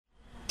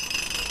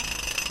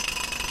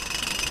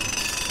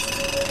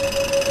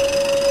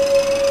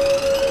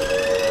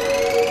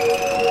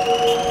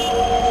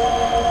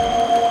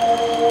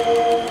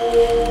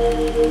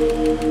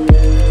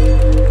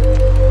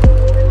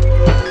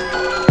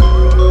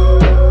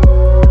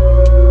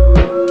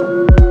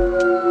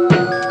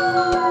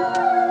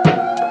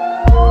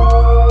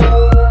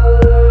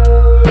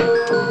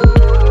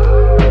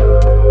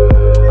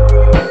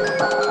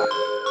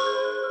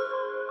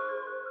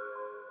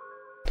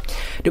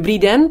Dobrý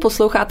den,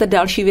 posloucháte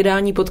další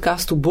vydání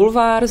podcastu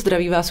Bulvár.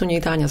 Zdraví vás u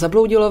něj Táňa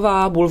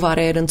Zabloudilová. Bulvár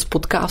je jeden z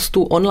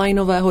podcastů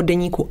onlineového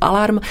deníku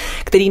Alarm,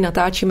 který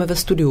natáčíme ve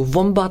studiu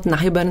Vombat na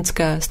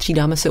Hybernské.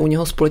 Střídáme se u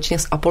něho společně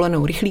s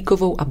Apolenou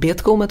Rychlíkovou a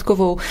Bětkou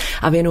Metkovou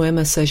a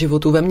věnujeme se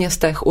životu ve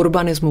městech,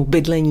 urbanismu,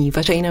 bydlení,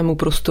 veřejnému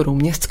prostoru,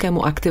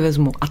 městskému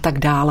aktivismu a tak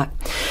dále.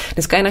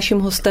 Dneska je naším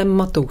hostem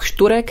Matouš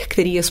Turek,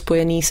 který je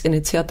spojený s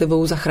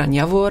iniciativou Zachraň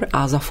Javor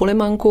a Za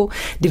Folimanku,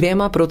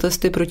 dvěma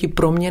protesty proti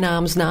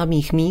proměnám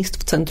známých míst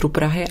v centru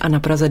Prahy a na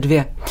Praze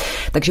 2.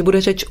 Takže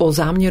bude řeč o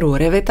záměru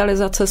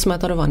revitalizace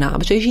Smetanova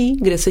nábřeží,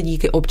 kde se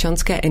díky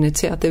občanské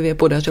iniciativě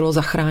podařilo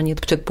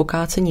zachránit před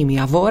pokácením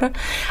Javor,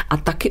 a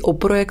taky o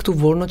projektu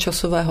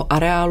volnočasového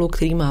areálu,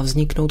 který má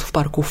vzniknout v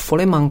parku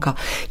Folimanka.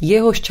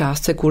 Jehož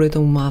část se kvůli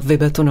tomu má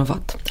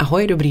vybetonovat.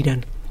 Ahoj, dobrý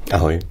den.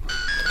 Ahoj.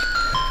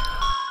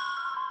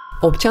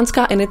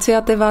 Občanská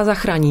iniciativa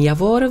Zachraň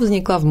Javor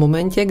vznikla v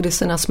momentě, kdy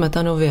se na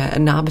Smetanově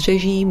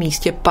nábřeží,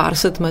 místě pár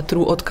set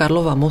metrů od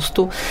Karlova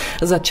mostu,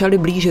 začaly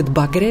blížit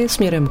bagry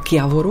směrem k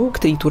Javoru,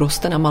 který tu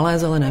roste na malé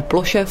zelené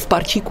ploše v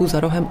parčíku za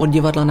rohem od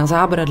divadla Na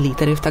Zábradlí,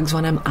 tedy v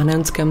takzvaném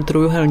Annenském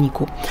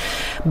trojúhelníku.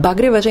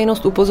 Bagry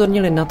veřejnost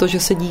upozornili na to, že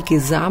se díky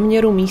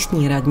záměru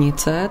místní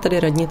radnice, tedy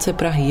radnice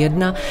Prahy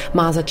 1,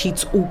 má začít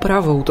s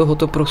úpravou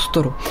tohoto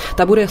prostoru.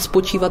 Ta bude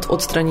spočívat v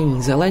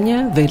odstranění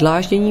zeleně,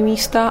 vydláždění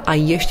místa a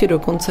ještě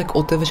dokonce k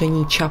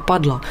otevření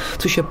čapadla,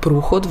 což je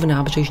průchod v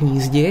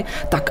nábřežní zdi,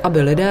 tak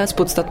aby lidé z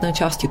podstatné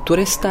části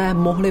turisté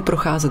mohli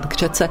procházet k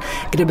řece,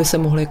 kde by se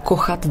mohli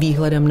kochat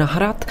výhledem na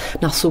hrad,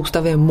 na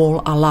soustavě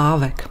mol a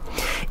lávek.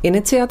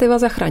 Iniciativa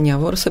Zachraň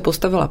Javor se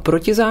postavila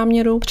proti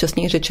záměru,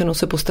 přesněji řečeno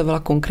se postavila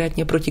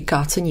konkrétně proti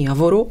kácení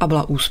Javoru a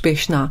byla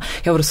úspěšná.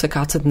 Javor se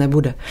kácet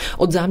nebude.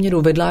 Od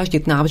záměru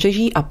vydláždit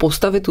nábřeží a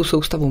postavit tu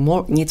soustavu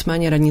mol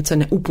nicméně radnice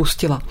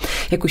neupustila.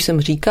 Jak už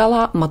jsem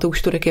říkala,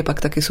 Matouš Turek je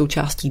pak taky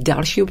součástí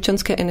další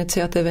občanské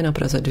iniciativy na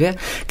Praze 2,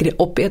 kde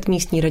opět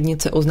místní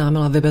radnice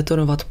oznámila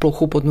vybetonovat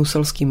plochu pod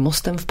Nuselským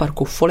mostem v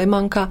parku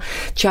Folimanka.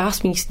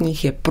 Část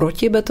místních je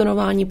proti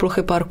betonování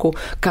plochy parku,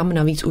 kam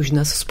navíc už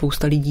dnes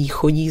spousta lidí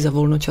chodí za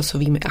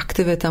volnočasovými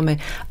aktivitami,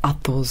 a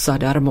to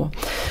zadarmo.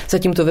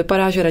 Zatím to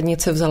vypadá, že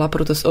radnice vzala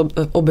protest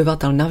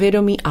obyvatel na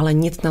vědomí, ale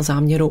nic na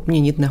záměru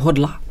měnit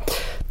nehodlá.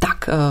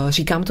 Tak,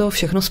 říkám to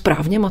všechno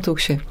správně,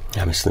 Matouši?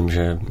 Já myslím,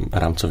 že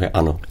rámcově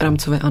ano.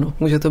 Rámcově ano.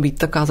 Může to být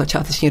taková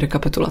začáteční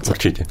rekapitulace.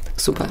 Určitě.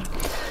 Super.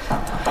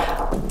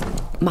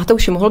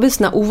 Matouši, mohl bys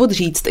na úvod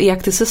říct,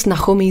 jak ty ses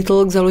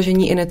nachomítl k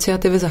založení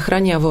iniciativy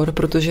Zachraň Javor,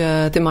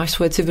 protože ty máš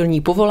svoje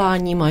civilní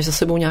povolání, máš za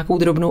sebou nějakou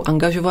drobnou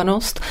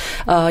angažovanost.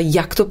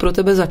 Jak to pro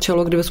tebe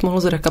začalo, kdybys mohl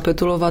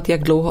zrekapitulovat,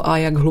 jak dlouho a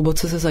jak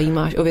hluboce se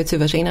zajímáš o věci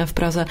veřejné v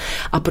Praze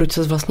a proč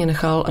ses vlastně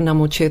nechal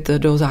namočit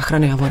do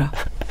Záchrany Javora?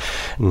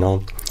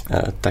 No,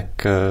 tak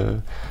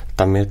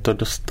tam je to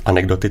dost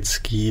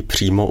anekdotický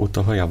přímo u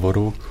toho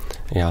Javoru.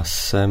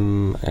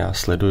 Já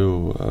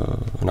sleduju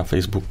na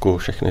Facebooku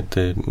všechny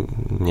ty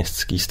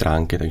městské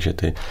stránky, takže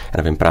ty, já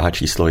nevím, Praha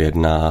číslo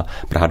 1,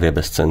 Praha 2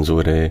 bez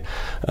cenzury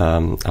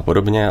a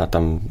podobně, a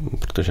tam,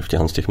 protože v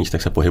těch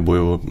místech se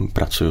pohybuju,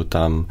 pracuju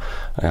tam,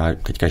 já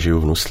teďka žiju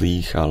v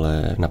Nuslích,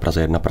 ale na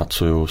Praze 1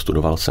 pracuju,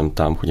 studoval jsem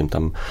tam, chodím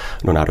tam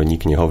do Národní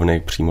knihovny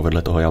přímo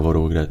vedle toho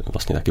Javoru, kde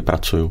vlastně taky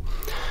pracuju.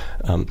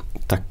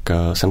 Tak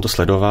jsem to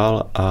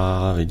sledoval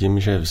a vidím,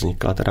 že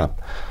vznikla teda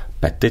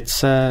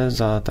petice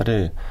za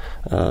tady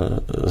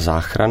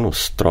záchranu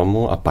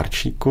stromu a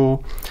parčíku.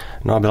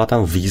 No a byla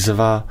tam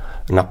výzva: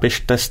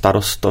 napište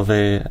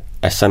starostovi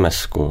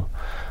SMS-ku.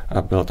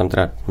 A bylo tam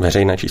teda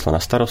veřejné číslo na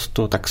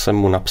starostu, tak jsem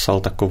mu napsal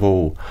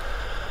takovou,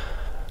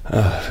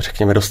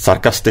 řekněme, dost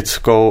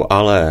sarkastickou,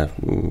 ale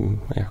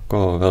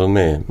jako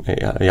velmi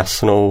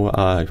jasnou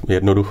a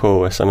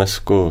jednoduchou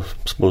SMS-ku.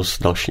 Spolu s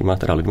dalšíma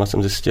teda lidma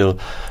jsem zjistil: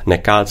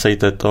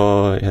 nekácejte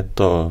to, je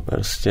to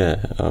prostě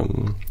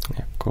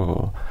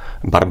jako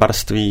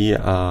barbarství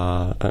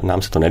a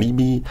nám se to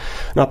nelíbí.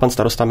 No a pan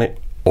starosta mi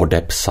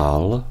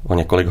odepsal o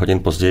několik hodin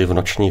později v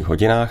nočních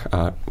hodinách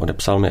a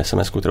odepsal mi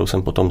SMS-ku, kterou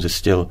jsem potom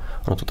zjistil,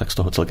 ono to tak z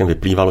toho celkem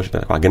vyplývalo, že to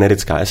je taková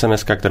generická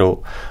SMS-ka, kterou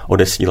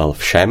odesílal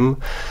všem,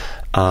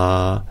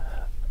 a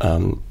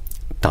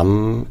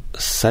tam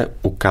se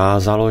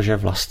ukázalo, že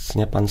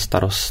vlastně pan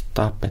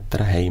starosta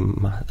Petr Heim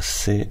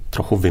si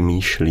trochu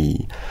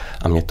vymýšlí,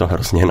 a mě to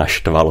hrozně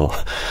naštvalo,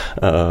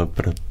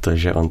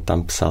 protože on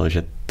tam psal,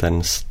 že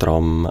ten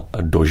strom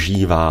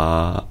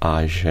dožívá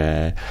a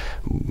že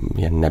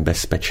je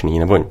nebezpečný,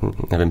 nebo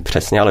nevím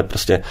přesně, ale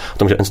prostě o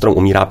tom, že ten strom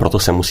umírá, proto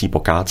se musí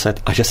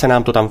pokácet a že se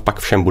nám to tam pak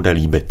všem bude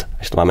líbit,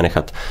 že to máme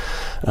nechat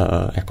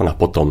jako na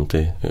potom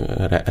ty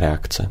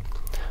reakce.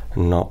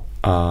 No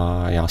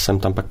a já jsem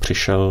tam pak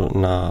přišel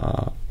na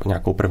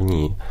nějakou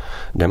první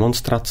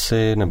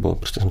demonstraci, nebo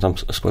prostě jsem tam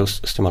spojil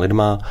s těma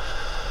lidma.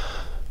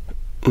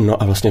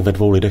 No a vlastně ve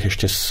 2 lidech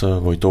ještě s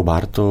Vojtou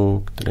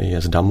Bártou, který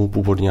je z Damu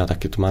původně a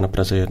taky to má na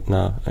Praze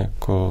 1,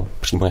 jako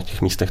přímo na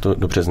těch místech to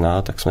dobře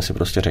zná, tak jsme si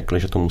prostě řekli,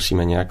 že to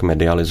musíme nějak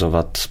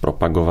medializovat,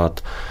 zpropagovat,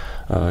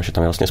 že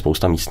tam je vlastně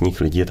spousta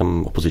místních lidí, je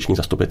tam opoziční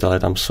zastupitelé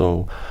tam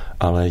jsou,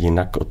 ale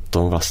jinak o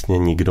tom vlastně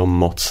nikdo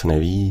moc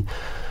neví.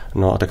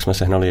 No a tak jsme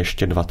sehnali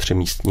ještě 2-3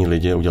 místní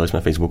lidi, udělali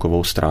jsme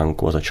facebookovou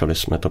stránku a začali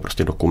jsme to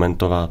prostě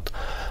dokumentovat.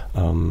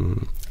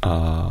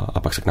 A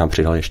pak se k nám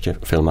přidali ještě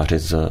filmaři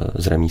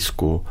z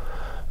remízku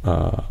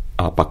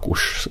a pak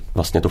už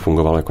vlastně to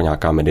fungovalo jako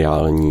nějaká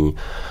mediální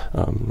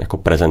jako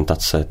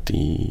prezentace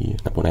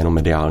nebo nejenom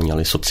mediální,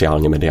 ale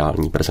sociálně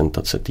mediální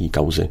prezentace té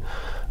kauzy.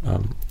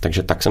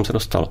 Takže tak jsem se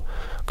dostal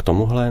k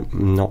tomuhle.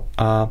 No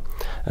a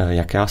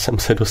jak já jsem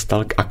se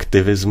dostal k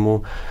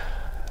aktivismu?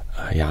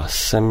 Já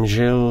jsem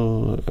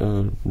žil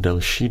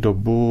delší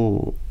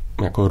dobu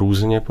jako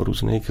různě po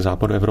různých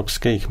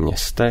západoevropských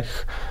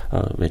městech,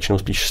 většinou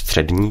spíš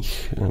střední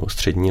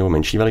nebo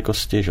menší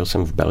velikosti. Žil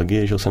jsem v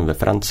Belgii, žil jsem ve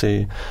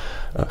Francii,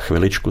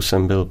 chviličku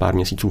jsem byl pár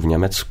měsíců v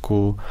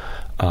Německu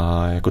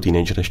a jako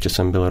teenager ještě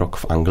jsem byl rok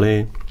v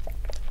Anglii.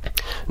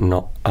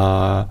 No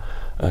a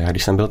já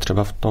když jsem byl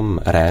třeba v tom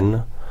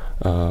Rennes,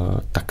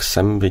 tak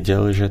jsem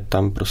viděl, že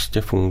tam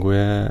prostě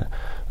funguje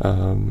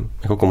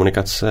jako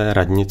komunikace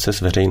radnice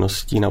s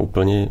veřejností na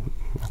úplně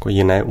jako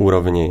jiné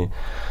úrovni.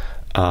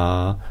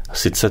 A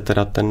sice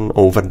teda ten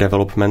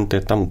overdevelopment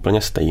je tam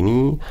úplně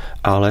stejný,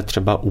 ale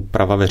třeba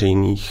úprava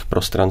veřejných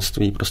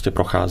prostranství prostě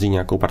prochází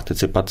nějakou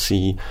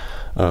participací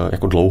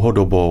jako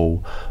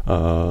dlouhodobou.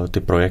 Ty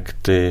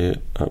projekty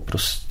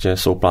prostě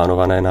jsou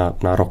plánované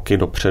na roky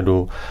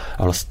dopředu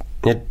a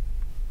vlastně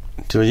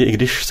ty lidi, i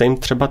když se jim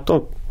třeba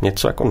to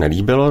něco jako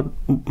nelíbilo,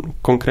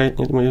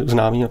 konkrétně moji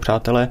známí a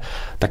přátelé,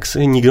 tak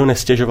si nikdo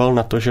nestěžoval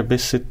na to, že by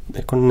si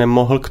jako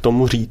nemohl k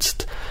tomu říct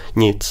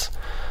nic.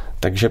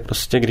 Takže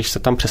prostě, když se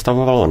tam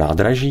přestavovalo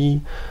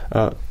nádraží,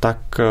 tak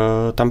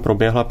tam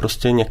proběhla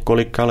prostě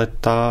několika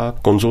letá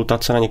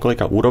konzultace na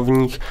několika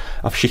úrovních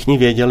a všichni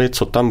věděli,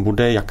 co tam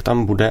bude, jak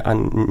tam bude a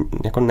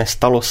jako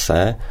nestalo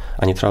se,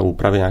 ani třeba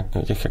úpravy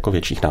těch jako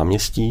větších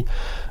náměstí,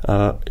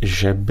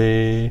 že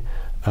by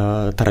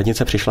ta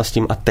radnice přišla s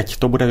tím a teď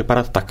to bude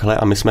vypadat takhle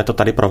a my jsme to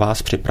tady pro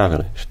vás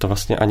připravili. Že to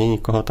vlastně ani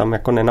nikoho tam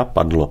jako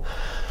nenapadlo.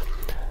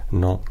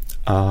 No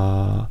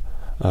a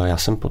já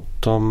jsem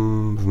potom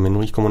v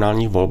minulých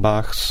komunálních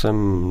volbách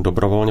jsem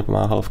dobrovolně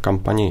pomáhal v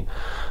kampani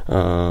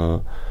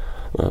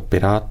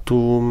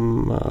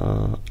Pirátům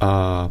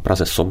a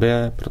Praze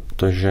sobě,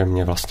 protože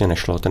mě vlastně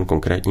nešlo ten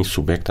konkrétní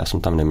subjekt, já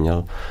jsem tam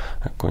neměl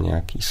jako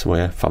nějaký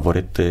svoje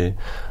favority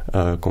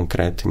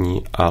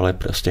konkrétní, ale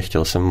prostě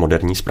chtěl jsem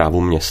moderní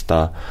správu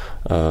města,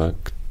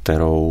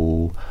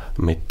 kterou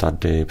mi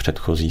tady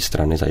předchozí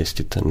strany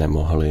zajistit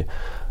nemohly,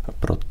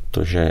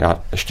 protože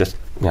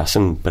já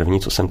jsem první,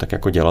 co jsem tak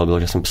jako dělal, bylo,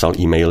 že jsem psal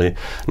e-maily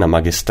na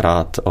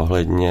magistrát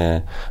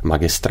ohledně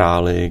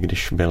magistrály,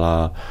 když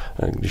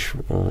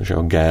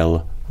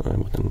Gell,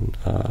 ten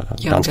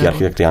dánský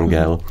architekt Jan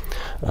Gell,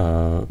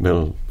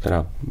 byl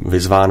teda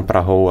vyzván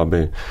Prahou,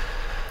 aby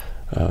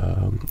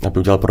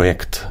udělal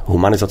projekt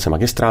humanizace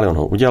magistrály, on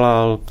ho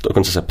udělal,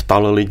 dokonce se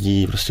ptal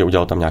lidí, prostě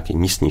udělal tam nějaké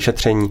místní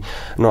šetření,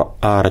 no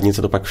a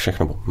radnice to pak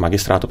všechno,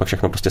 magistrát to pak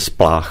všechno prostě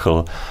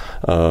spláchl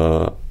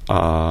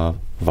a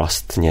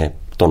vlastně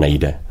to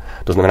nejde.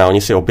 To znamená,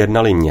 oni si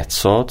objednali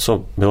něco,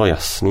 co bylo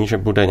jasný, že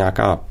bude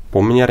nějaká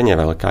poměrně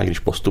velká, i když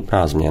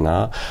postupná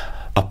změna,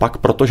 a pak,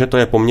 protože to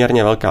je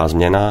poměrně velká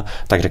změna,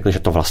 tak řekli, že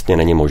to vlastně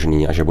není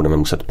možný a že budeme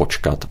muset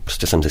počkat.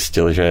 Prostě jsem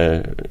zjistil,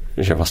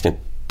 že vlastně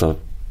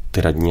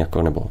ty radní,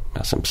 jako, nebo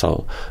já jsem psal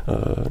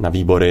na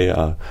výbory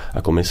a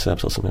komise a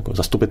psal jsem jako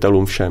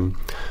zastupitelům všem,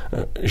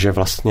 že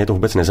vlastně to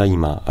vůbec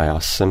nezajímá. A já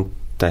jsem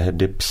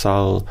tehdy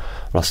psal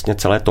vlastně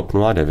celé TOP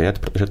 09,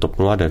 protože TOP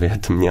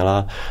 09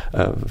 měla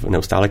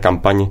neustále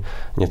kampaň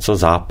něco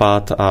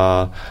Západ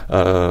a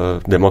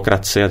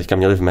demokracie a teďka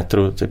měli v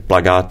metru ty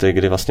plakáty,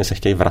 kdy vlastně se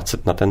chtějí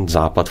vracet na ten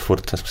Západ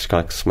furt. Já jsem říkal,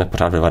 jak jsme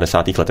pořád v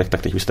 90. letech,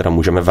 tak teď už teda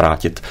můžeme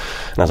vrátit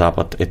na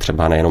Západ i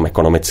třeba nejenom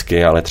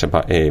ekonomicky, ale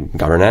třeba i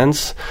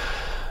governance.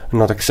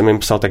 No tak jsem jim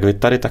psal, tak vy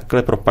tady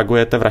takhle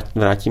propagujete,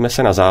 vrátíme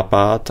se na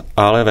Západ,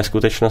 ale ve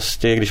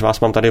skutečnosti, když vás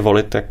mám tady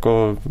volit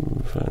jako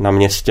na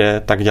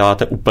městě, tak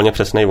děláte úplně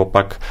přesný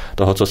opak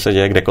toho, co se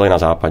děje kdekoliv na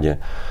Západě.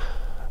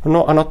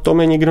 No a na to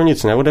mi nikdo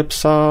nic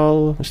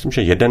neodepsal. Myslím,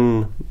 že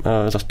jeden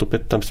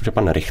zastupitel, myslím, že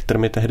pan Richter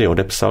mi tehdy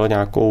odepsal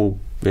nějakou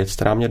věc,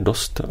 která mě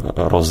dost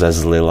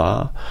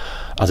rozezlila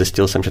a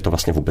zjistil jsem, že to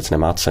vlastně vůbec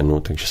nemá cenu,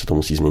 takže se to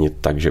musí změnit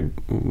tak, že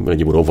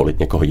lidi budou volit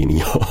někoho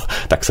jiného.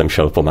 Tak jsem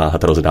šel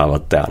pomáhat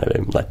rozdávat, já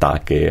nevím,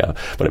 letáky a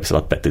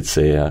podepisovat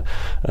petici a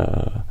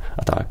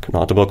tak.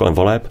 No a to bylo kolem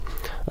voleb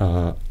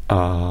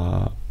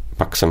a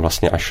pak jsem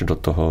vlastně až do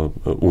toho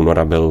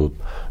února byl,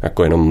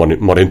 jako jenom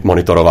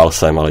monitoroval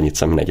jsem, ale nic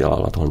jsem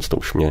nedělal a tohle to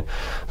už mě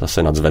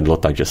zase nadzvedlo,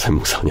 takže jsem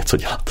musel něco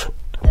dělat.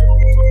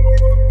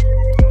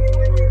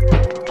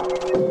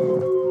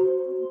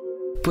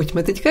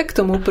 Pojďme teďka k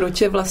tomu,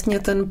 proč je vlastně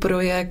ten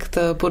projekt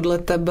podle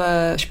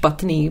tebe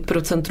špatný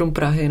pro centrum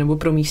Prahy nebo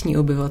pro místní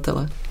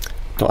obyvatele.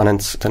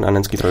 Ten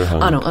Annenský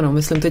trojúhelník. Ano,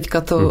 myslím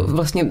teďka to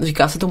vlastně,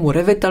 říká se tomu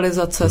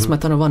revitalizace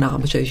Smetanova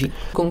nábřeží.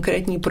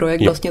 Konkrétní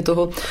projekt vlastně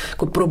toho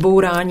jako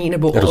probourání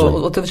nebo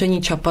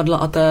otevření čapadla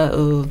a té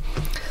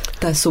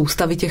té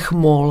soustavy těch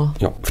mol.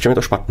 Jo, v čem je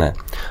to špatné?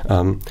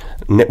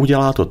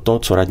 Neudělá to,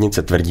 co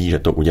radnice tvrdí, že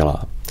to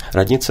udělá.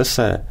 Radnice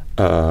se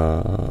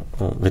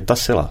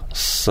vytasila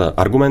s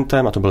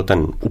argumentem, a to byl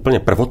ten úplně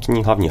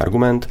prvotní hlavní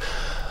argument,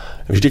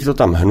 vždyť to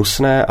tam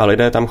hnusné a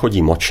lidé tam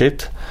chodí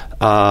močit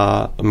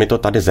a my to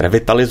tady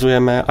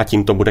zrevitalizujeme a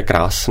tím to bude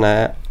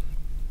krásné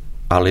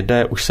a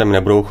lidé už sem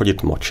nebudou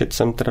chodit močit,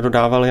 jsem teda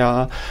dodával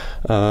já.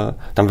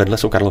 Tam vedle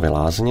jsou Karlovy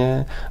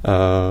lázně,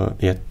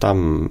 je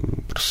tam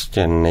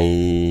prostě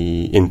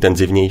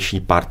nejintenzivnější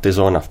party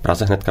zóna v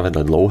Praze, hnedka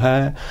vedle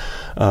Dlouhé,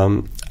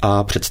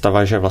 a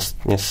představa, že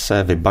vlastně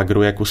se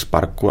vybagruje kus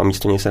parku a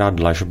místo něj se dá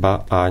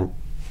dlažba a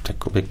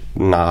takový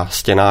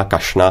nástěná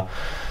kašna,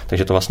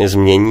 takže to vlastně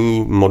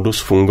změní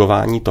modus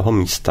fungování toho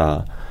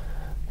místa,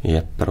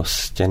 je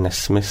prostě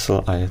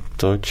nesmysl a je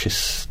to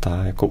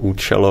čistá jako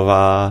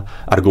účelová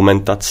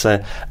argumentace.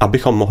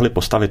 Abychom mohli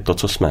postavit to,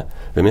 co jsme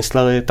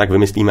vymysleli, tak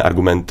vymyslíme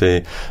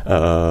argumenty,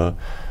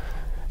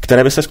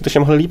 které by se skutečně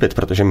mohly líbit,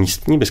 protože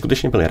místní by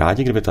skutečně byli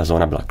rádi, kdyby ta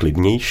zóna byla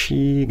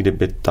klidnější,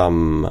 kdyby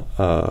tam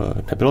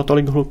nebylo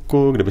tolik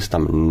hluku, kdyby se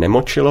tam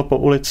nemočilo po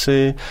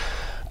ulici,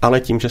 ale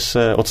tím, že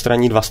se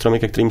odstraní 2 stromy,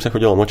 ke kterým se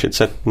chodilo močit,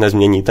 se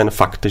nezmění ten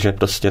fakt, že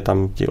prostě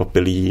tam ti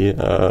opilí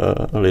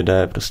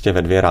lidé prostě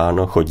ve 2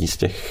 ráno chodí z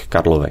těch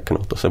Karlovek. No,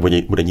 to se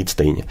bude dít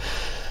stejně.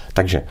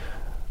 Takže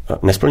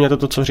nesplňuje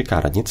to, co říká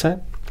radnice,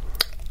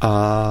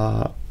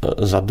 a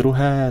za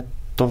druhé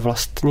to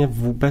vlastně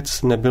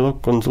vůbec nebylo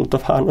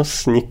konzultováno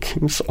s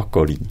nikým z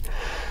okolí,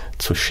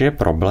 což je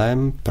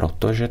problém,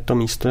 protože to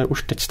místo je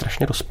už teď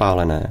strašně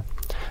rozpálené.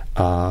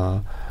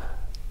 A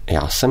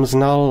já jsem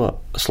znal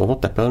slovo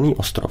tepelný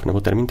ostrov,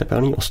 nebo termín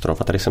tepelný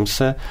ostrov, a tady jsem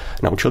se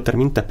naučil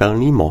termín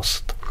tepelný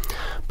most,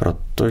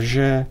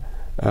 protože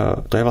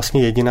to je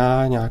vlastně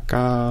jediná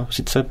nějaká,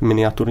 sice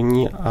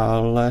miniaturní,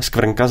 ale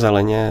skvrnka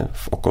zeleně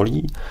v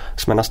okolí.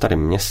 Jsme na Starém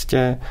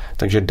Městě,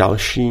 takže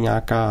další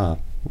nějaká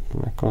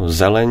jako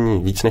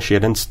zeleň, víc než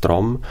jeden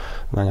strom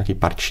na nějaký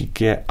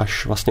parčík je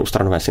až vlastně u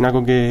Stranové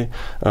synagogy,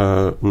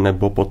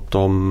 nebo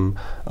potom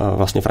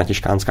vlastně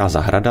františkánská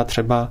zahrada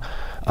třeba.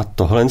 A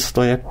tohle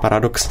je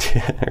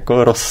paradoxně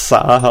jako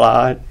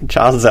rozsáhlá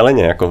část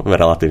zeleně, jako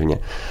relativně.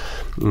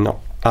 No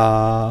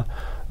a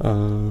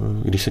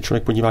když se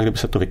člověk podívá, kdyby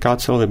se to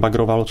vykácelo,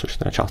 vybagrovalo, což se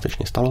teda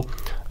částečně stalo,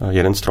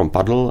 jeden strom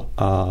padl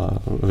a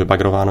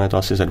vybagrováno je to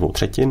asi ze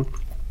 2/3,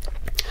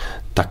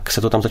 tak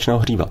se to tam začne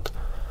ohřívat.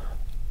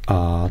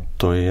 A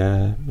to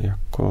je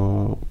jako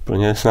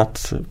úplně snad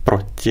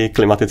proti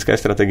klimatické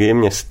strategii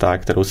města,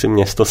 kterou si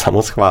město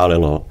samo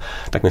schválilo.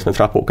 Tak my jsme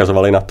třeba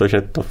poukazovali na to,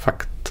 že to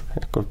fakt,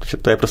 jako, že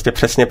to je prostě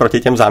přesně proti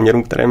těm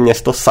záměrům, které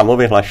město samo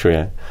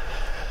vyhlašuje.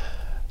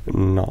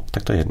 No,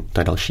 tak to je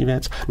další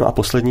věc. No a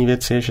poslední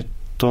věc je, že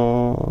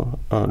to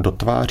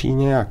dotváří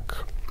nějak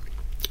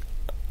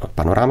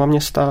panoráma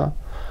města.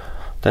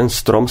 Ten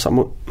strom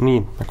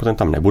samotný, jako ten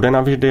tam nebude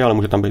navždy, ale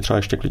může tam být třeba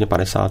ještě klidně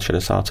 50,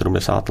 60,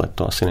 70 let,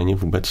 to asi není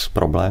vůbec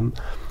problém.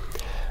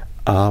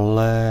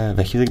 Ale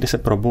ve chvíli, kdy se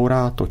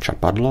probourá to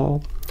čapadlo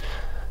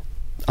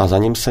a za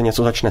ním se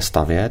něco začne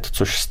stavět,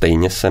 což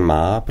stejně se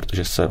má,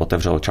 protože se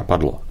otevřelo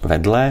čapadlo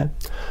vedle,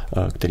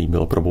 který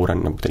bylo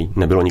probouran, nebo který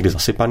nebylo nikdy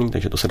zasypaný,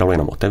 takže to se dalo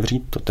jenom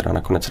otevřít, to teda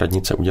nakonec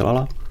radnice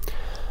udělala,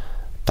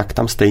 tak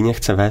tam stejně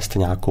chce vést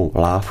nějakou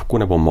lávku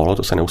nebo molo,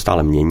 to se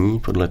neustále mění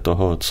podle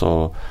toho,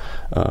 co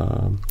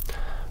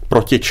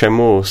proti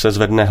čemu se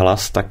zvedne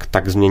hlas,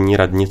 tak změní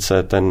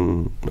radnice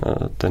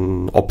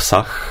ten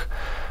obsah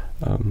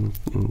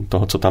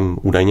toho, co tam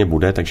údajně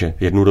bude, takže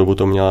jednu dobu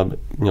to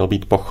mělo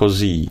být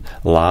pochozí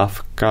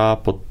lávka,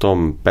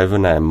 potom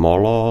pevné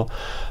molo,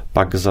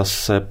 pak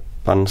zase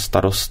pan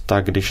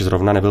starosta, když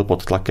zrovna nebyl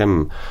pod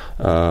tlakem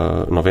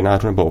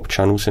novinářů nebo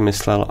občanů, si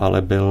myslel,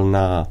 ale byl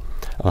na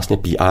vlastně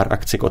PR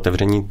akci k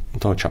otevření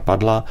toho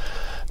čapadla,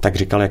 tak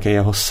říkal, jaký je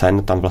jeho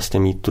sen tam vlastně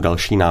mít tu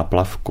další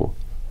náplavku.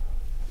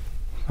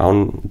 A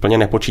on úplně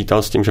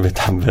nepočítal s tím, že by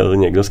tam byl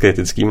někdo s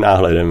kritickým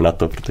náhledem na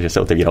to, protože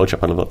se otevíralo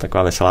čapadlo, byla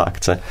taková veselá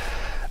akce.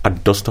 A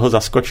dost toho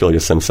zaskočil, že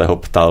jsem se ho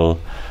ptal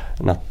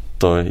na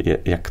to,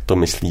 jak to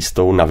myslí s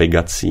tou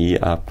navigací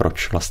a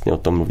proč vlastně o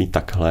tom mluví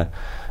takhle.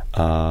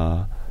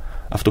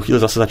 A v tu chvíli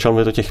zase začal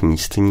mluvit o těch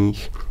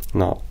místních.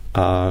 No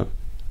a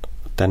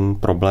ten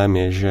problém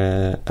je,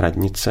 že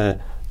radnice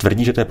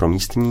tvrdí, že to je pro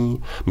místní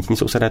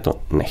sousedé to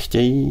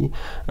nechtějí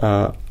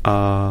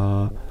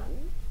a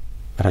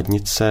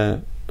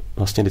radnice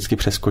vlastně vždycky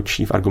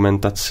přeskočí v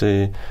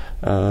argumentaci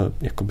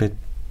jakoby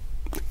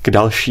k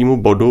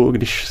dalšímu bodu,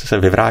 když se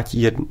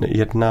vyvrátí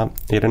jedna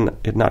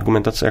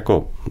argumentace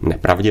jako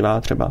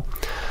nepravdivá třeba,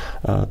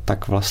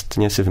 tak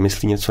vlastně si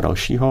vymyslí něco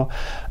dalšího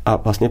a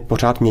vlastně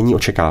pořád mění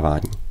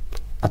očekávání.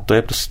 A to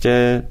je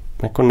prostě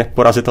jako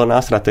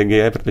neporazitelná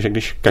strategie, protože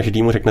když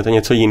každému řeknete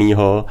něco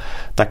jiného,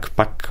 tak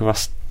pak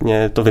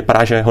vlastně to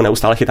vypadá, že ho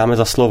neustále chytáme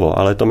za slovo,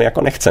 ale to my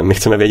jako nechceme. My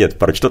chceme vědět,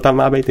 proč to tam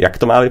má být, jak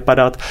to má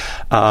vypadat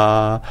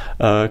a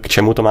k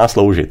čemu to má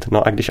sloužit.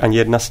 No a když ani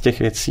jedna z těch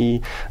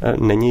věcí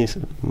není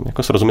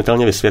jako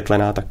srozumitelně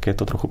vysvětlená, tak je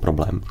to trochu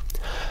problém.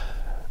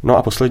 No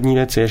a poslední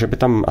věc je, že by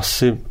tam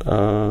asi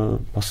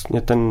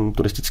vlastně ten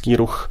turistický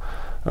ruch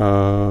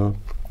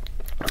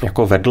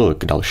jako vedl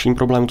k dalším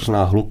problémům, to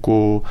znamená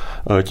hluku,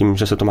 tím,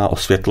 že se to má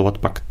osvětlovat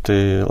pak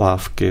ty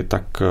lávky,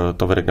 tak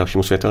to vede k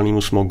dalšímu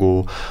světelnému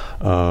smogu.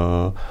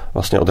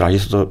 Vlastně odráží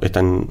se to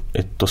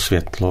i to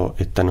světlo,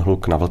 i ten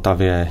hluk na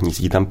Vltavě,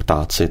 hnízdí tam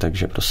ptáci,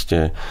 takže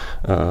prostě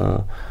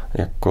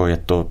jako je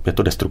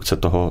to destrukce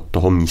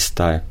toho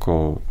místa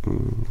jako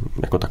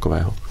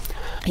takového.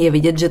 Je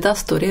vidět, že ta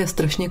story je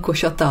strašně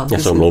košatá. Já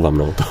se omlouvám,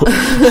 no.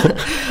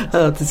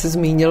 Ty jsi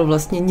zmínil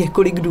vlastně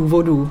několik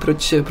důvodů,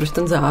 proč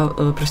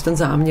ten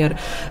záměr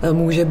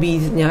může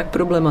být nějak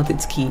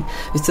problematický.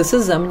 Vy jste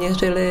se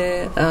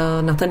zaměřili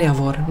na ten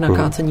javor, na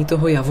kácení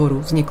toho javoru.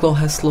 Vzniklo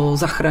heslo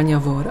Zachraň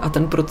javor a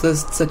ten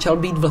protest začal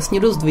být vlastně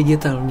dost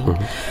viditelný.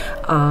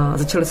 A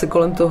začaly se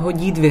kolem toho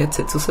dít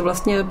věci. Co se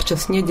vlastně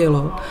přesně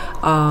dělo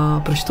a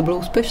proč to bylo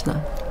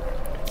úspěšné?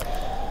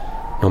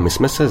 No, my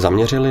jsme se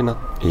zaměřili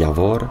na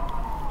javor,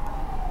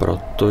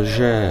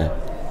 protože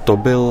to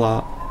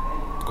byla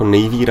jako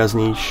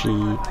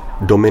nejvýraznější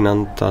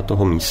dominanta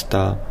toho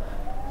místa,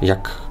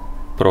 jak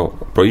pro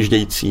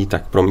projíždějící,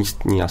 tak pro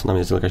místní. Já jsem tam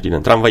jezdil každý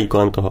den tramvají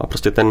kolem toho a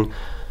prostě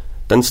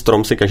ten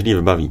strom si každý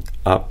vybaví.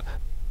 A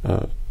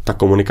ta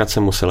komunikace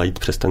musela jít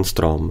přes ten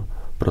strom,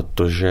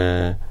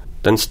 protože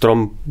ten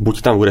strom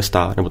buď tam bude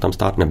stát, nebo tam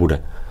stát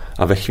nebude.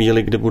 A ve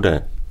chvíli, kdy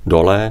bude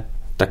dole,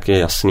 tak je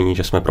jasný,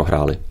 že jsme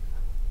prohráli.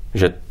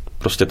 Že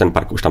prostě ten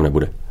park už tam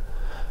nebude.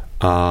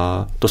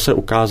 A to se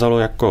ukázalo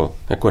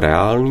jako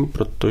reálný,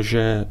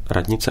 protože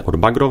radnice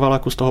odbagrovala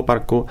kus toho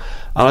parku,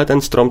 ale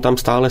ten strom tam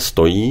stále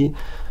stojí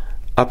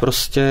a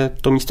prostě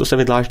to místo se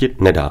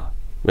vydláždit nedá.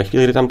 Ve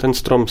chvíli, kdy tam ten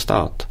strom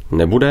stát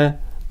nebude,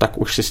 tak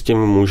už si s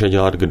tím může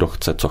dělat kdo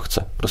chce, co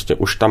chce. Prostě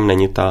už tam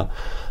není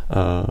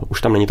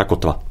ta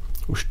kotva.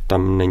 Už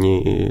tam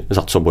není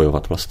za co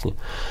bojovat vlastně.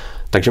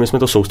 Takže my jsme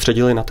to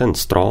soustředili na ten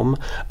strom,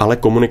 ale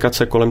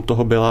komunikace kolem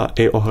toho byla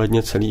i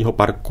ohledně celého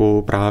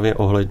parku, právě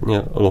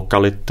ohledně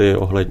lokality,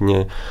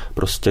 ohledně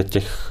prostě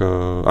těch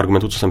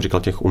argumentů, co jsem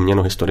říkal, těch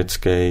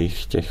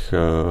uměnohistorických, těch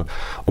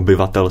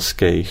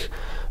obyvatelských,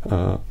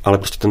 ale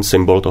prostě ten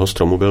symbol toho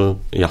stromu byl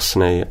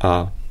jasný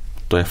a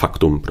to je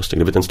faktum. Prostě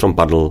kdyby ten strom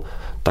padl,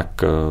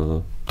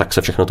 tak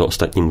se všechno to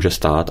ostatní může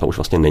stát a už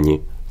vlastně není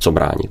co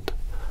bránit.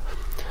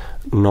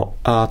 No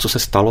a co se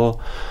stalo?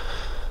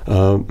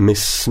 My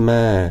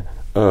jsme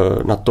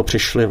na to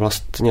přišli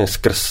vlastně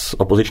skrz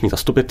opoziční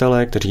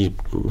zastupitele, kteří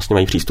vlastně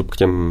mají přístup k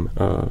těm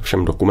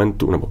všem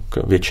dokumentům, nebo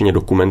k většině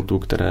dokumentů,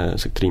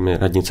 se kterými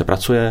radnice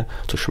pracuje,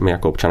 což my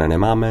jako občané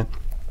nemáme.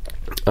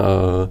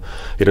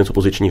 Jeden z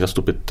opozičních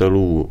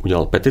zastupitelů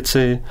udělal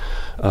petici,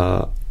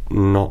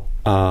 no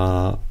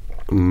a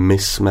my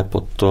jsme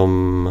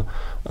potom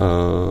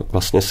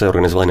vlastně se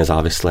organizovali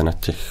nezávisle na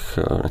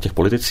těch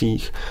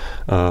politicích.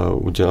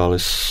 Udělali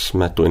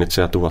jsme tu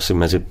iniciativu asi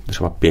mezi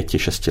třeba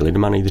 5-6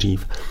 lidma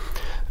nejdřív.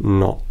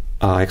 No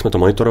a jak jsme to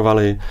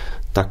monitorovali,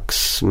 tak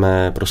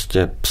jsme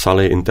prostě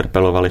psali,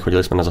 interpelovali,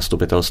 chodili jsme na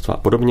zastupitelstva a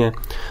podobně.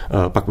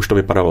 Pak už to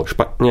vypadalo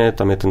špatně,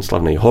 tam je ten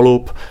slavný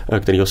holub,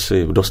 kterýho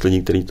si dost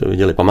lidí, kteří to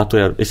viděli,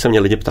 pamatuje. I se mě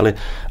lidi ptali,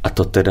 a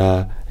to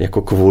teda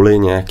jako kvůli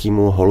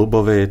nějakému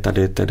holubovi,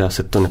 tady teda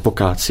se to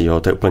nepokácí, jo,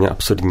 to je úplně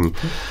absurdní.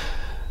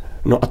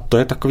 No a to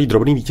je takový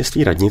drobný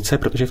vítězství radnice,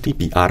 protože v té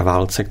PR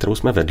válce, kterou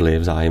jsme vedli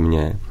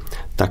vzájemně,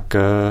 tak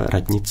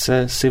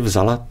radnice si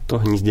vzala to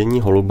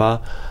hnízdění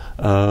holuba,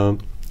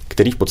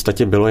 který v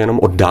podstatě bylo jenom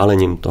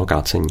oddálením toho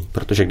kácení.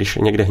 Protože když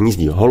někde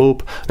hnízdí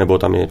holub, nebo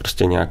tam je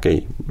prostě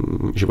nějaký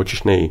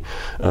živočišný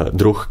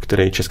druh,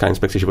 který Česká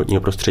inspekce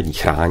životního prostředí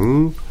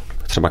chrání,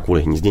 třeba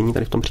kvůli hnízdění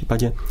tady v tom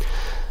případě,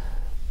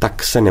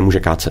 tak se nemůže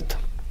kácet.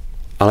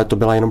 Ale to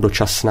byla jenom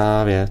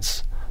dočasná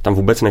věc. Tam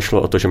vůbec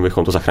nešlo o to, že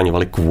bychom to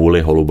zachraňovali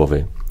kvůli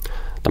holubovi.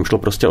 Tam šlo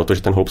prostě o to,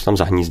 že ten holub tam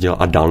zahnízdil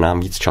a dal nám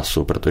víc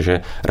času,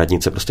 protože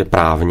radnice prostě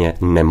právně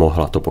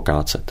nemohla to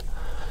pokácet.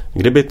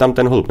 Kdyby tam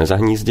ten holub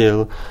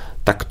nezahnízdil,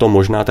 tak to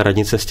možná ta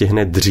radnice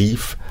stihne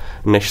dřív,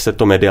 než se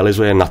to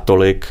medializuje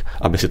natolik,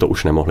 aby si to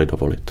už nemohli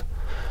dovolit.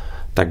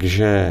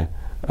 Takže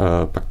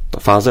pak ta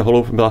fáze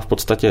holub byla v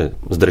podstatě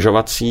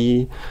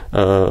zdržovací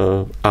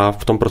a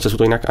v tom procesu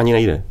to jinak ani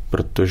nejde,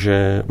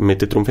 protože my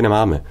ty trumfy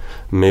nemáme.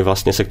 My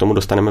vlastně se k tomu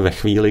dostaneme ve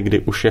chvíli, kdy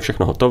už je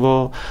všechno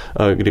hotovo,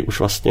 kdy už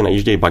vlastně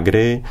najíždějí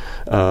bagry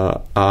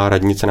a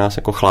radnice nás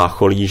jako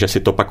chlácholí, že si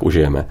to pak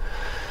užijeme.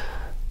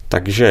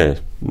 Takže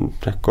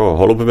jako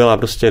holub byla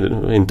prostě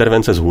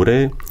intervence z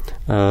hůry,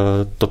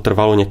 to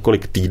trvalo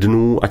několik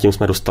týdnů a tím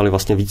jsme dostali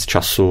vlastně víc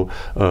času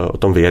o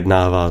tom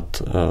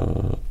vyjednávat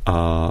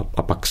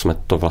a pak jsme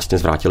to vlastně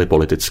zvrátili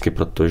politicky,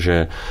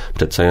 protože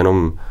přece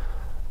jenom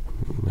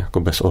jako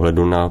bez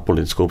ohledu na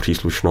politickou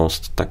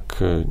příslušnost,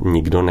 tak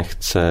nikdo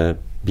nechce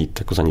být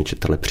jako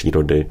zaničitele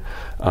přírody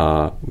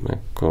a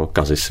jako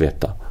kazy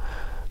světa.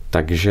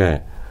 Takže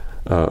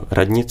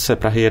radnice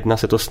Prahy 1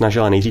 se to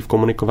snažila nejdřív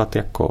komunikovat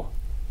jako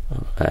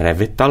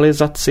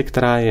revitalizaci,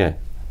 která je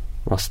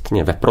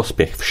vlastně ve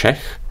prospěch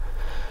všech.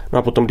 No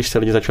a potom, když se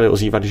lidi začali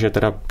ozývat, že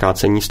teda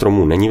kácení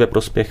stromů není ve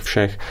prospěch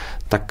všech,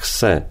 tak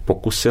se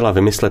pokusila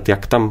vymyslet,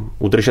 jak tam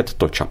udržet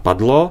to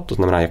čapadlo, to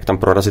znamená, jak tam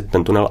prorazit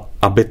ten tunel,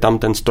 aby tam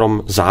ten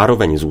strom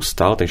zároveň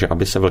zůstal, takže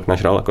aby se vlk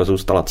nažral, jako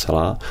zůstala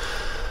celá.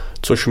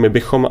 což my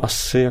bychom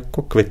asi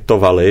jako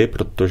kvitovali,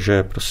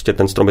 protože prostě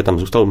ten strom by tam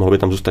zůstal, mohl by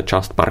tam zůstat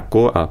část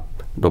parku a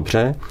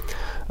dobře,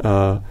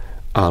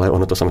 ale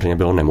ono to samozřejmě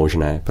bylo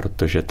nemožné,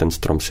 protože ten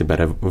strom si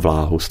bere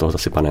vláhu z toho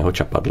zasypaného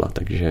čapadla,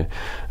 takže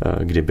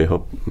kdyby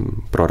ho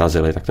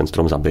prorazili, tak ten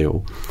strom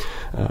zabijou.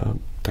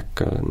 Tak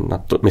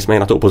my jsme je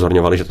na to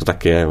upozorňovali, že to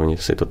tak je, oni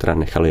si to teda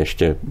nechali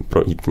ještě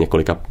projít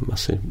několika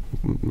asi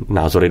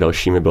názory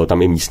dalšími, bylo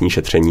tam i místní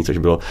šetření, což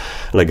bylo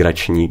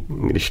legrační,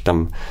 když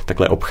tam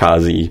takhle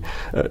obchází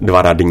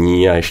 2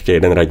 radní a ještě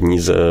 1 radní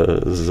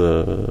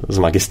z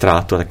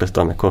magistrátu a takhle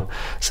tam jako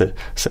se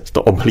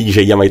to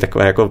obhlížejí a mají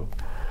takové jako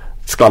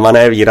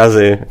zklamané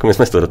výrazy, jako my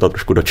jsme si to do toho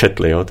trošku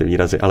dočetli, jo, ty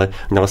výrazy, ale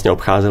mě vlastně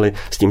obcházeli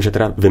s tím, že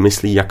teda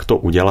vymyslí, jak to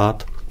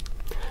udělat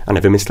a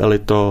nevymysleli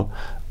to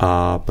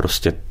a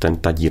prostě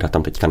ta díra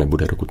tam teďka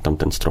nebude, dokud tam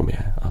ten strom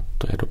je a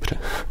to je dobře.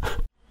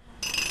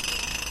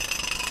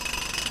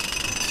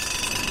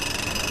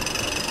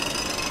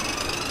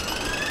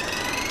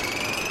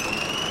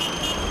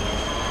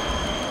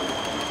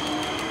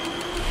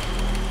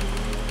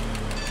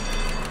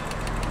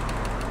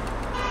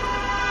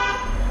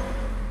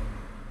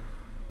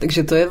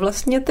 Takže to je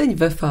vlastně teď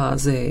ve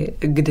fázi,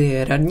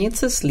 kdy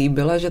radnice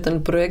slíbila, že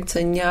ten projekt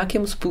se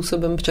nějakým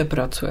způsobem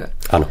přepracuje.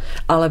 Ano.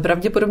 Ale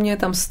pravděpodobně je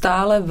tam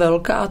stále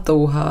velká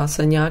touha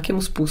se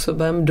nějakým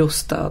způsobem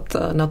dostat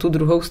na tu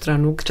druhou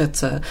stranu k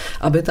řece,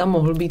 aby tam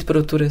mohl být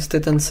pro turisty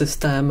ten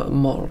systém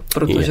MOL,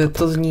 protože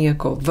to zní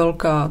jako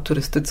velká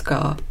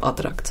turistická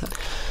atrakce.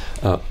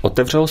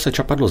 Otevřelo se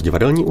čapadlo z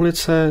Divadelní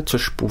ulice,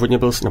 což původně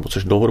byl, nebo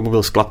což dlouhodobu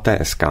byl sklad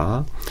TSK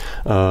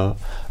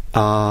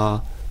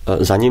a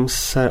za ním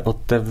se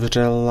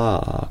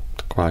otevřela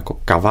taková jako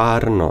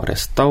kavárno,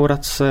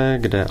 restaurace,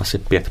 kde asi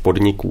 5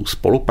 podniků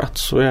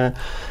spolupracuje.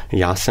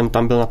 Já jsem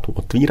tam byl na tu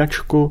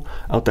otvíračku,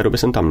 ale od té doby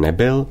jsem tam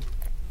nebyl.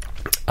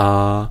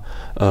 A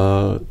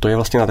to je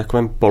vlastně na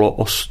takovém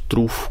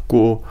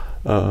poloostrůvku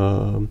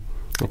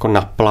jako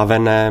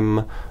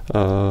naplaveném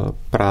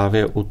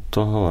právě u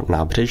toho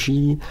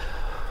nábřeží,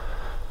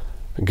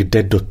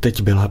 kde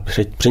doteď byla,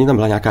 předtím tam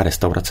byla nějaká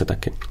restaurace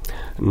taky.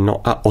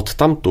 No a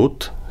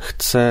odtamtud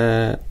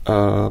chce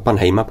pan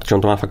Hejma, protože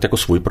on to má fakt jako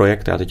svůj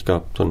projekt, já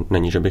teďka to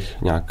není, že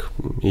bych nějak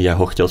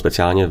jeho chtěl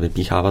speciálně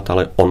vypíchávat,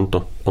 ale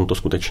on to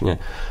skutečně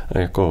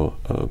jako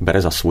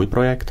bere za svůj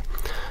projekt,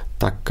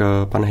 tak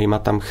pan Hejma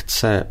tam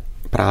chce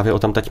právě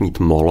odtamtať mít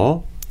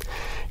molo,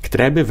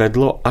 které by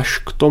vedlo až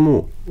k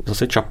tomu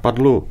zase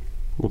čapadlu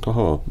u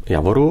toho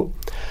Javoru,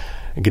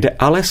 kde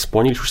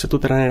alespoň, když už se to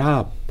teda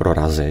nedá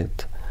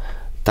prorazit,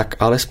 tak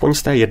alespoň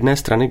z té jedné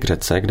strany k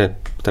řece, kde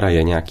teda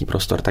je nějaký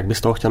prostor, tak by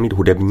z toho chtěl mít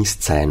hudební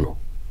scénu.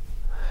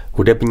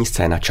 Hudební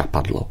scéna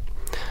čapadlo.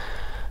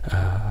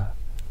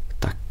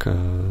 Tak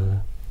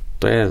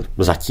to je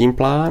zatím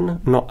plán.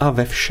 No a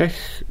ve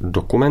všech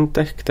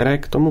dokumentech, které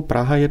k tomu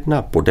Praha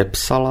 1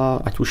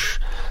 podepsala, ať už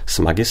s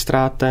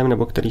magistrátem,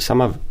 nebo který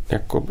sama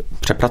jako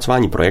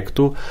přepracování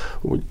projektu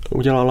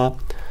udělala,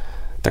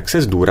 tak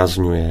se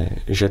zdůrazňuje,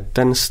 že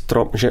ten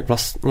strom, že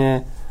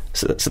vlastně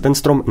se ten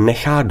strom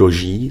nechá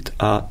dožít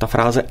a ta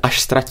fráze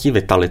až ztratí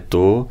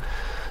vitalitu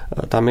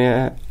tam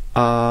je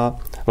a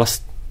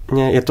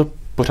vlastně je to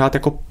pořád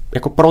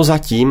jako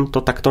prozatím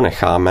to takto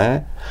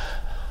necháme.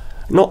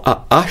 No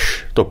a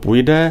až to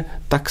půjde,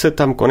 tak se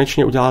tam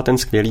konečně udělá ten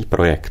skvělý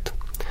projekt.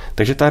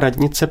 Takže ta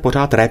radnice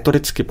pořád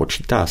rétoricky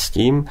počítá s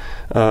tím,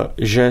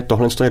 že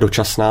tohle je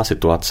dočasná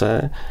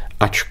situace,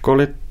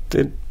 ačkoliv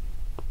ty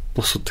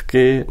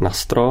posudky na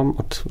strom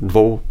od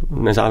 2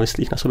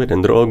 nezávislých na sobě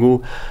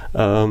dendrologů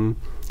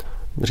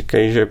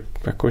říkají, že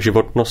jako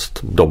životnost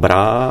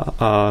dobrá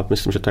a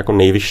myslím, že to je jako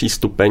nejvyšší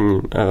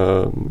stupeň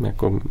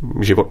jako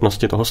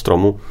životnosti toho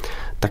stromu,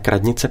 tak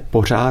radnice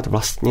pořád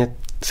vlastně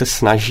se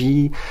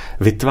snaží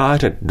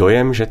vytvářet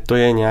dojem, že to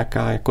je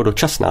nějaká jako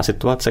dočasná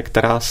situace,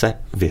 která se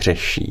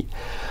vyřeší.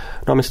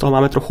 No a my z toho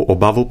máme trochu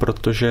obavu,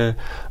 protože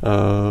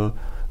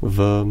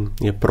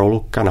je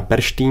proluka na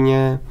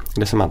Perštíně,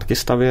 kde se má taky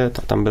stavět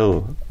a tam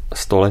byl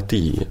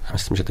stoletý,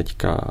 myslím, že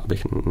teďka,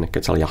 abych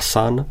nekecal,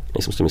 Jasan,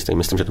 nejsem s tím jistý,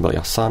 myslím, že to byl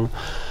Jasan.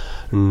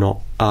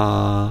 No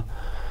a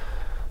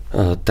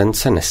ten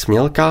se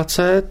nesměl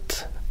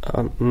kácet,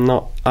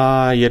 no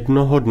a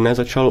jednoho dne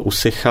začal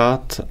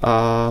usychat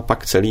a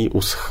pak celý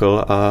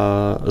uschl a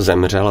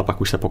zemřel a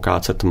pak už se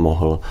pokácet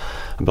mohl.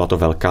 Byla to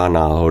velká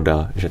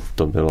náhoda, že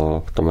to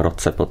bylo v tom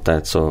roce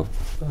poté, co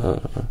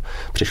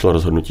přišlo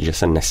rozhodnutí, že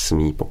se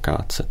nesmí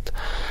pokácet.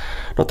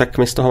 No tak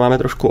my z toho máme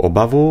trošku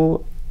obavu.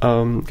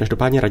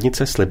 Každopádně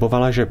radnice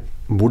slibovala, že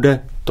bude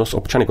to s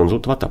občany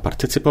konzultovat a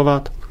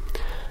participovat.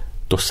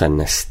 To se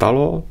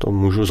nestalo, to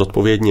můžu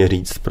zodpovědně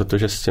říct,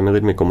 protože s těmi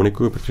lidmi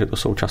komunikuju, protože to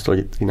jsou často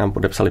lidi, kteří nám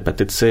podepsali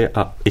petici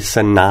a i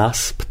se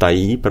nás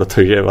ptají,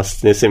 protože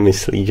vlastně si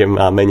myslí, že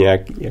máme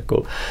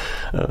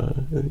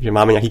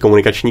nějaký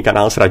komunikační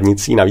kanál s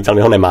radnicí, navíc ale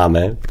my ho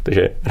nemáme,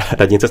 protože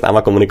radnice s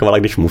náma komunikovala,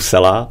 když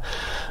musela,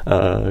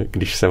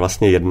 když se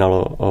vlastně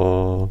jednalo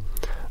o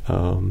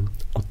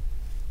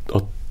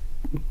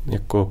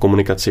jako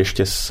komunikaci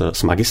ještě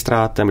s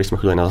magistrátem, když jsme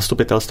chodili na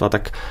zastupitelstva,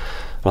 tak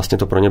vlastně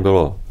to pro ně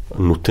bylo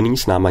nutný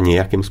s náma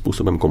nějakým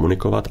způsobem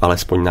komunikovat,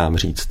 alespoň nám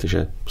říct,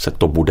 že se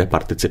to bude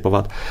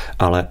participovat,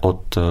 ale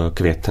od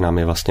května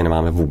my vlastně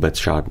nemáme vůbec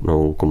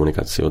žádnou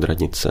komunikaci od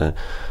radnice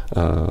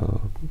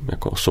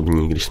jako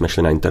osobní. Když jsme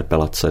šli na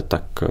interpelace,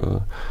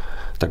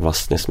 tak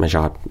vlastně jsme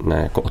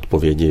žádné jako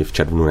odpovědi v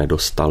červnu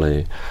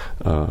nedostali.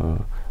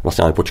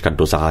 Vlastně máme počkat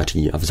do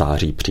září a v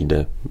září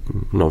přijde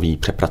nový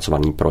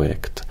přepracovaný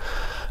projekt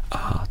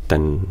a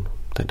ten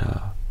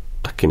teda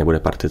taky nebude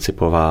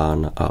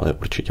participován, ale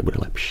určitě bude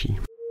lepší.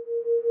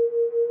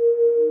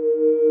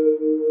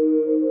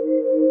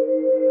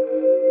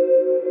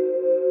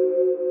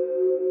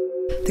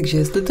 Takže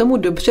jestli tomu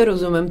dobře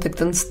rozumím, tak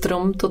ten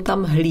strom to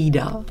tam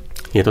hlídá.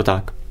 Je to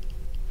tak.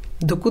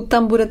 Dokud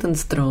tam bude ten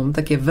strom,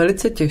 tak je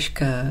velice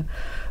těžké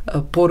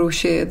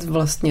porušit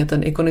vlastně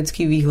ten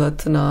ikonický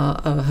výhled na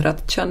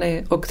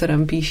Hradčany, o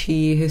kterém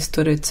píší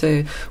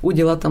historici,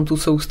 udělat tam tu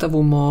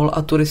soustavu mol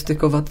a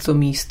turistikovat to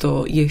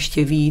místo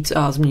ještě víc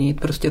a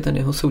změnit prostě ten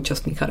jeho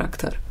současný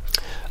charakter.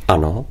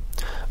 Ano.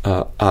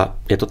 A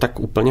je to tak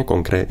úplně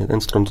konkrétně,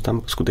 ten strom to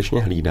tam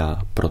skutečně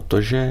hlídá,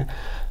 protože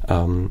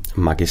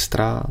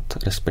magistrát,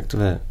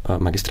 respektive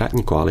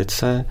magistrátní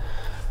koalice,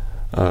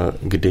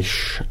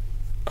 když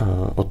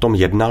o tom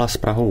jednala s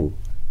Prahou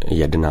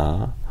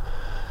 1,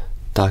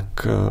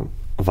 tak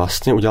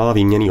vlastně udělala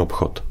výměnný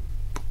obchod.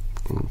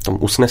 V tom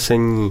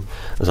usnesení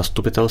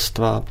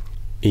zastupitelstva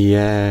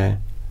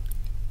je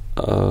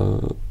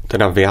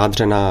teda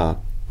vyjádřená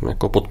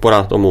jako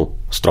podpora tomu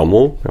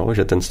stromu, jo,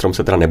 že ten strom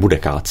se teda nebude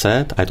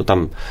kácet a je to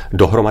tam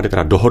dohromady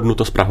teda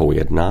dohodnuto s Prahou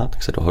 1,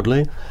 tak se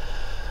dohodli.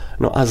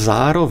 No a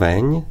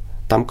zároveň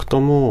tam k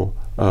tomu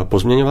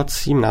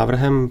pozměňovacím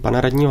návrhem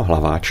pana radního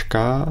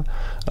Hlaváčka,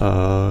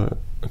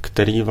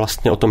 který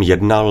vlastně o tom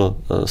jednal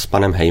s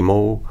panem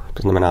Hejmou,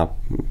 to znamená,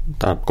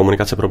 ta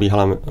komunikace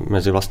probíhala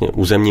mezi vlastně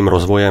územním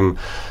rozvojem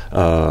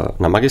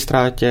na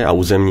magistrátě a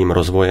územním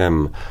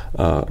rozvojem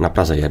na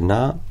Praze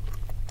 1,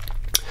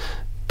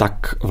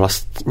 tak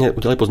vlastně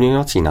udělali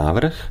pozměňovací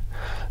návrh,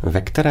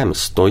 ve kterém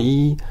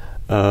stojí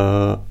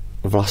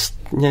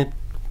vlastně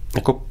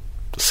jako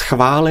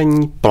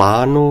schválení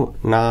plánu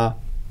na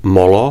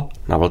molo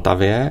na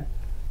Vltavě,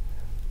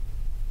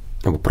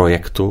 nebo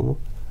projektu,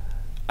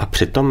 a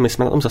přitom my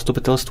jsme na tom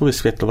zastupitelstvu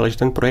vysvětlovali, že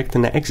ten projekt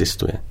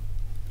neexistuje.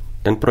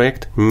 Ten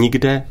projekt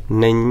nikde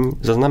není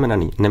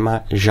zaznamenaný, nemá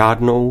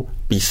žádnou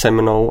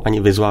písemnou ani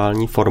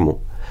vizuální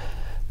formu.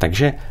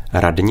 Takže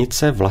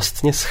radnice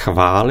vlastně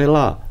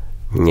schválila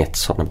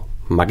něco, nebo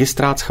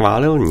magistrát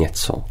schválil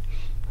něco,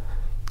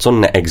 co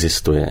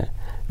neexistuje,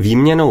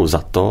 výměnou za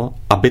to,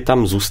 aby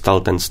tam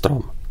zůstal ten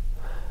strom.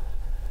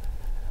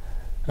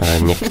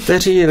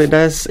 Někteří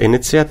lidé z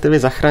iniciativy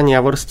Zachraň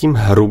Javor s tím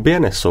hrubě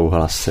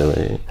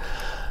nesouhlasili.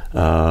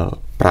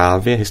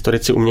 Právě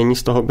historici umění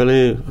z toho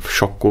byli v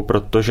šoku,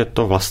 protože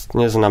to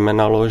vlastně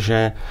znamenalo,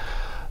 že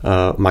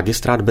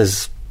magistrát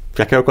bez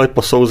jakéhokoliv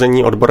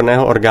posouzení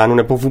odborného orgánu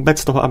nebo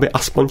vůbec toho, aby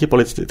aspoň ti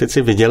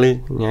politici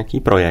viděli nějaký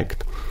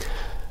projekt,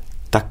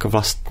 tak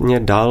vlastně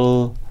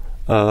dal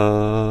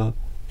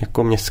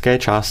jako městské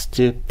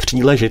části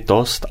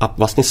příležitost a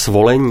vlastně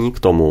svolení k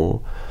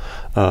tomu,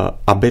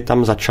 aby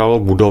tam začalo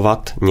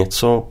budovat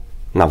něco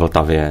na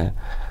Vltavě,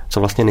 co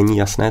vlastně není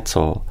jasné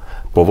co.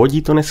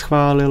 Povodí to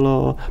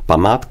neschválilo,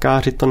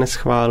 památkáři to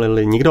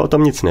neschválili, nikdo o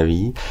tom nic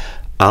neví,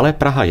 ale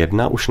Praha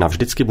 1 už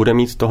navždycky bude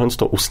mít tohle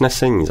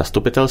usnesení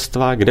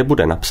zastupitelstva, kde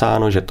bude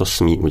napsáno, že to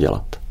smí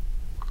udělat.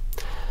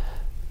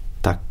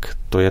 Tak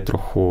to je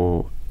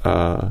trochu...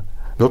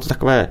 bylo to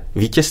takové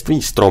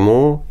vítězství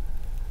stromu,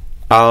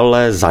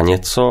 ale za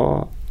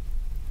něco,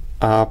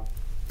 a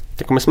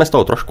jako my jsme z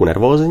toho trošku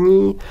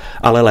nervózní,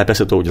 ale lépe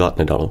se to udělat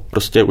nedalo.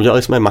 Prostě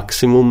udělali jsme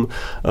maximum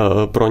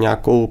pro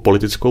nějakou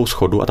politickou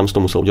shodu a tam se to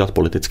muselo udělat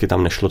politicky,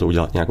 tam nešlo to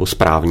udělat nějakou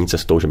správní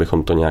cestou, že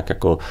bychom to nějak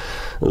jako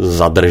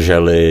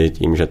zadrželi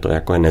tím, že to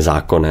jako je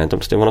nezákonné. To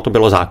prostě ono to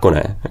bylo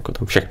zákonné, jako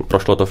tam všechno,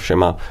 prošlo to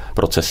všema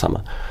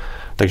procesama.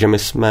 Takže my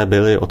jsme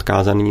byli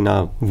odkázaní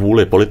na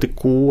vůli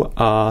politiků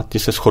a ti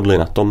se shodli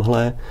na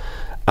tomhle,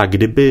 a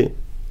kdyby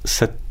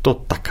se to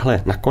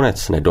takhle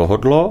nakonec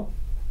nedohodlo,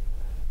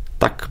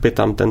 tak by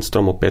tam ten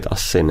strom opět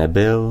asi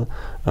nebyl.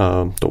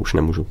 To už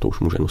nemůžu, to už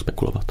můžu jen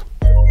spekulovat.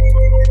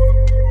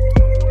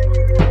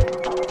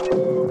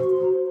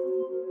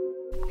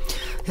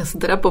 Já se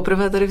teda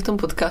poprvé tady v tom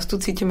podcastu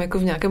cítím jako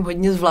v nějakém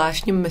hodně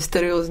zvláštním,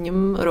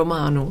 mysteriózním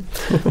románu,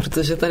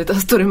 protože tady ta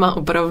story má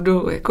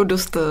opravdu jako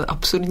dost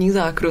absurdní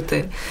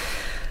zákruty.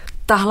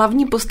 Ta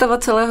hlavní postava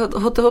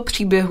celého toho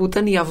příběhu,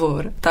 ten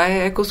Javor, ta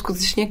je jako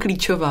skutečně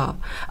klíčová.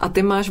 A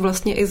ty máš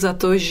vlastně i za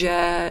to,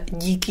 že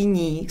díky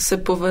ní se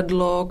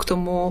povedlo k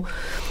tomu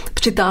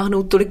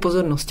přitáhnout tolik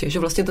pozornosti. Že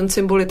vlastně ten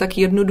symbol je tak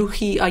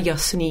jednoduchý a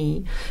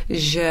jasný,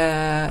 že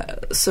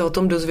se o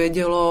tom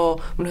dozvědělo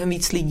mnohem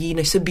víc lidí,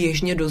 než se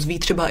běžně dozví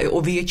třeba i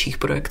o větších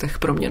projektech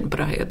proměn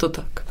Prahy. Je to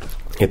tak?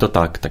 Je to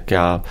tak. Tak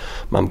já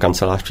mám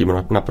kancelář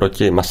přímo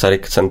naproti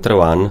Masaryk Center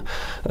One.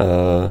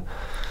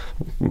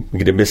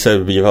 Kdyby se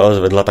bývala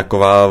zvedla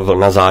taková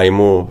vlna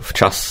zájmu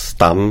včas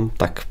tam,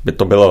 tak by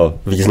to bylo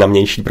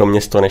významnější pro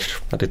město,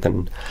 než tady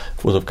ten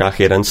v úzovkách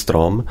jeden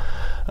strom.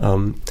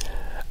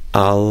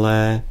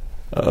 ale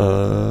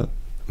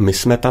my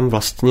jsme tam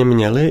vlastně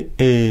měli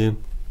i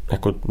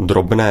jako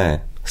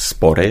drobné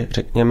spory,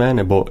 řekněme,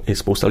 nebo i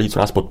spousta lidí, co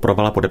nás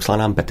podporovala, podepsala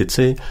nám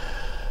petici,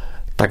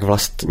 tak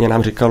vlastně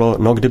nám říkalo,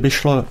 no kdyby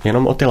šlo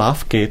jenom o ty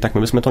lávky, tak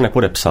my bychom to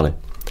nepodepsali,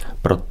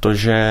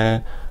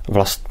 protože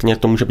vlastně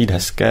to může být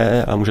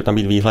hezké a může tam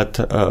být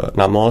výhled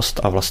na most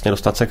a vlastně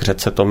dostat se k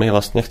řece, to my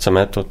vlastně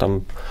chceme,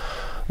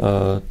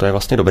 to je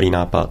vlastně dobrý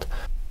nápad.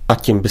 A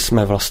tím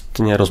bychom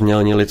vlastně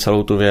rozmělnili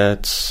celou tu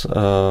věc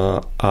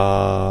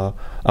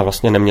a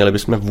vlastně neměli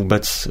bychom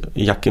vůbec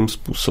jakým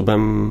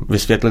způsobem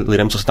vysvětlit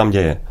lidem, co se tam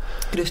děje.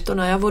 Když to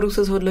na Javoru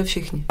se shodli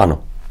všichni. Ano,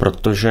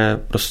 protože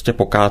prostě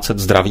pokácet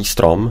zdravý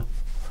strom,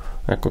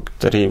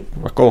 který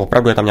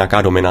opravdu je tam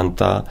nějaká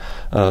dominanta,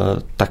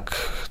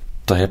 tak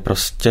to je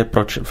prostě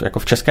proč, jako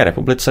v České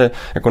republice,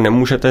 jako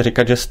nemůžete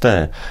říkat, že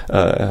jste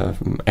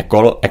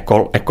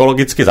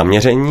ekologicky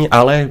zaměření,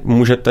 ale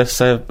můžete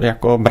se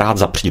jako brát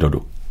za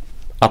přírodu.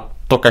 A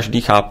to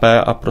každý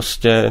chápe a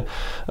prostě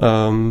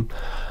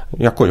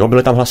jako jo,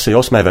 byly tam hlasy,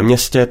 jo, jsme ve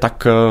městě,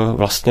 tak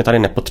vlastně tady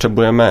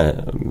nepotřebujeme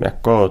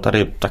jako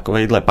tady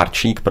takovejhle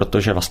parčík,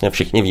 protože vlastně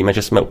všichni víme,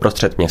 že jsme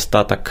uprostřed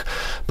města, tak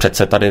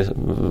přece tady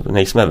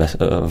nejsme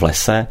v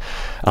lese,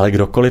 ale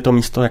kdokoliv to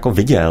místo jako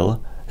viděl,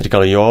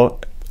 říkal, jo,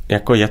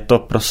 jako je to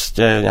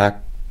prostě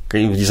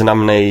nějaký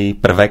významný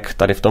prvek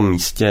tady v tom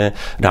místě,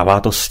 dává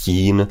to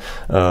stín,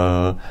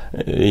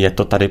 je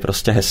to tady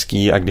prostě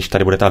hezký a když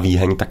tady bude ta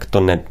výheň, tak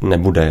to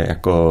nebude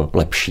jako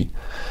lepší.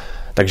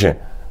 Takže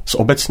z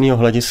obecného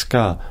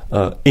hlediska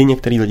i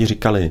některý lidi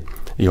říkali,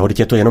 jo, teď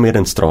je to jenom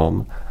jeden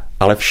strom,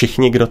 ale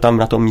všichni, kdo tam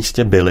na tom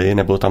místě byli,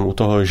 nebo tam u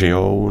toho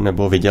žijou,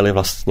 nebo viděli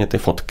vlastně ty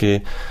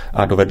fotky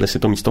a dovedli si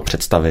to místo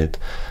představit,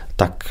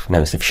 tak,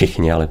 nevím jestli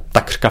všichni, ale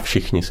takřka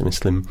všichni si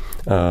myslím,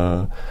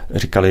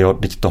 říkali, jo,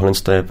 teď tohle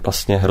je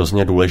vlastně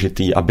hrozně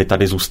důležitý, aby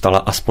tady zůstala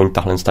aspoň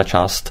tahle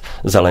část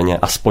zeleně,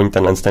 aspoň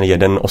ten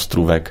jeden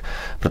ostrůvek,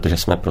 protože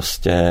jsme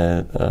prostě,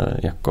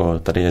 jako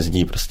tady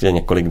jezdí prostě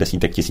několik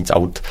desítek tisíc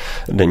aut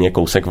denně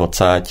kousek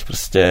odsaď,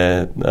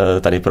 prostě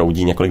tady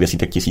proudí několik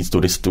desítek tisíc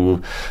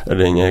turistů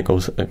denně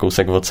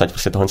kousek odsaď,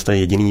 prostě tohle je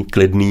jediný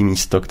klidný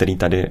místo, který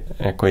tady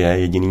jako je,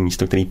 jediný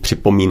místo, který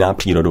připomíná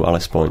přírodu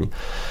alespoň.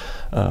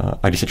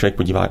 A když se člověk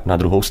podívá na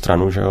druhou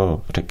stranu, že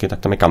jo, řeky, tak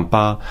tam je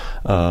Kampa,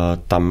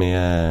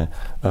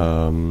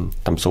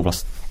 tam jsou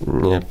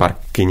vlastně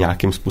parky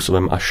nějakým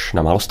způsobem až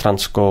na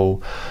Malostranskou,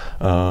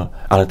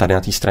 ale tady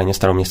na té straně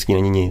Staroměstský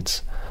není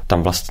nic.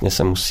 Tam vlastně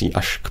se musí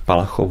až k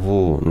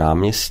Palachovu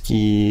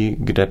náměstí,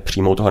 kde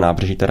přímo toho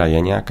nábřeží teda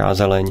je nějaká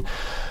zeleň,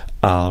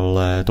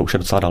 ale to už je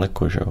docela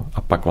daleko, že jo.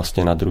 A pak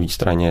vlastně na druhé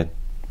straně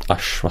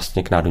až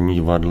vlastně k Národnímu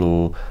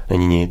divadlu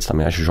není nic, tam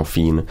je až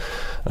Žofín,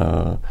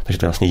 takže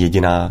to je vlastně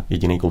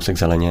jediný kousek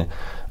zeleně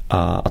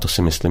a to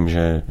si myslím,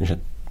 že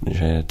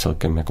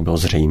celkem jako bylo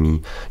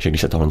zřejmý, že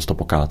když se tohle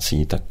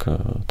pokácí,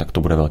 tak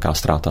to bude velká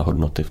ztráta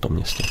hodnoty v tom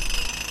městě.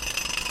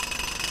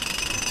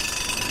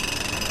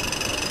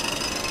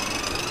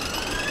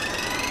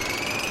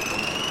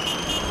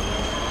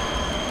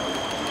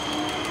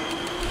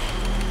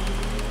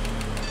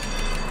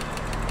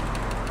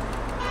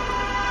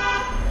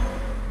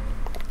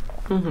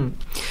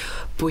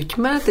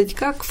 Pojďme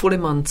teďka k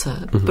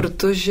Fulimance,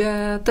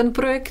 protože ten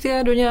projekt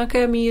je do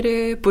nějaké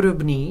míry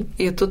podobný.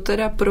 Je to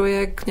teda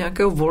projekt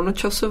nějakého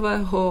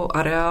volnočasového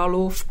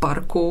areálu v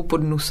parku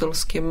pod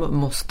Nuselským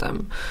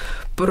mostem.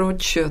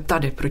 Proč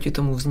tady proti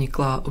tomu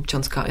vznikla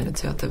občanská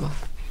iniciativa?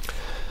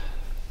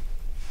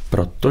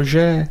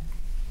 Protože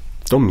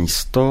to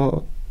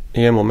místo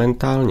je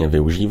momentálně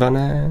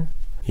využívané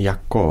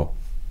jako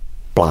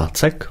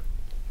plácek,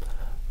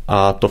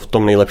 a to v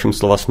tom nejlepším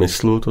slova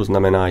smyslu, to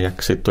znamená,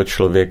 jak si to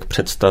člověk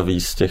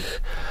představí z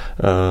těch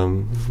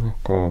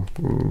jako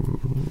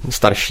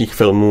starších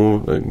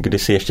filmů, kdy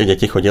si ještě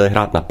děti chodily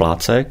hrát na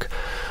plácek,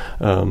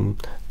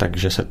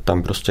 takže se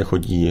tam prostě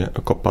chodí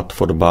kopat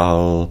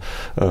fotbal,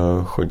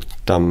 chodí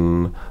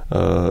tam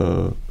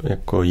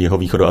jako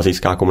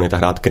jihovýchodoasijská komunita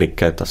hrát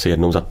kriket asi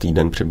jednou za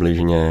týden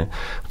přibližně,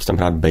 chodí tam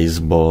hrát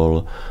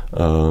baseball,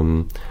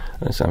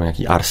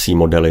 nějaký RC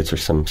modely,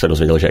 což jsem se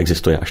dozvěděl, že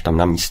existuje až tam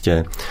na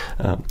místě.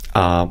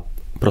 A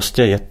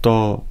prostě je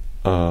to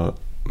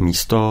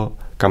místo,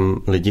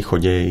 kam lidi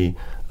chodí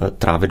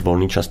trávit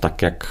volný čas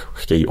tak, jak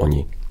chtějí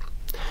oni.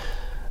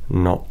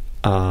 No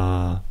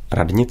a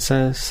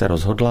radnice se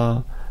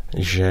rozhodla,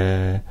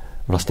 že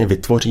vlastně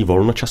vytvoří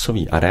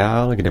volnočasový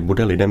areál, kde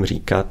bude lidem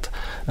říkat,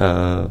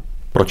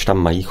 proč tam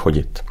mají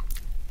chodit.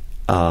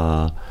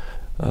 A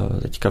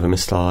teďka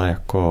vymyslela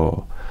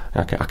jako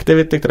nějaké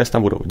aktivity, které se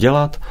tam budou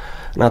dělat,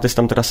 no a ty se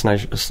tam teda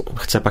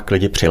chce pak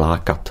lidi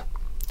přilákat.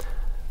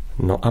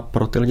 No a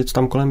pro ty lidi, co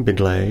tam kolem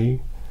bydlej,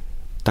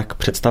 tak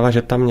představa,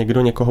 že tam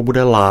někdo někoho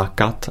bude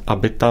lákat,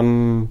 aby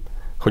tam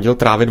chodil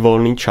trávit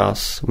volný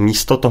čas,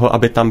 místo toho,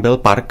 aby tam byl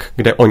park,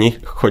 kde oni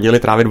chodili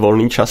trávit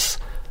volný čas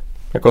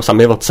jako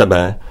sami od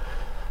sebe,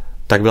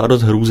 tak byla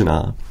dost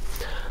hrůzná.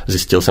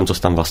 zjistil jsem, co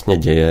se tam vlastně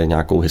děje,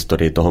 nějakou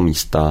historii toho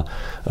místa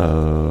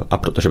a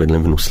protože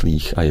bydlím v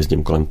Nuslích a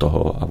jezdím kolem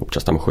toho a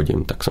občas tam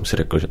chodím, tak jsem si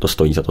řekl, že to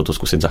stojí za to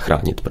zkusit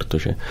zachránit,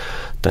 protože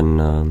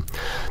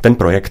ten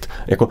projekt,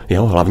 jako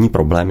jeho hlavní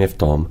problém je v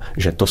tom,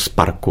 že to z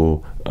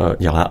parku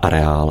dělá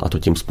areál a to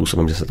tím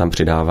způsobem, že se tam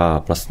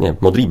přidává vlastně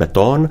modrý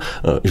beton,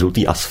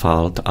 žlutý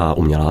asfalt a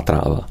umělá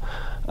tráva.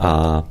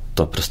 A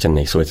to prostě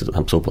nejsou věci, to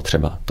tam jsou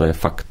potřeba. To je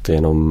fakt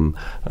jenom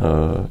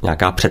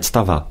nějaká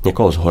představa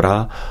někoho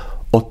zhora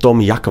o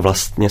tom, jak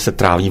vlastně se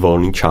tráví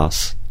volný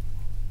čas.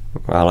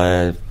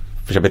 Ale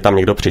že by tam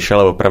někdo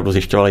přišel a opravdu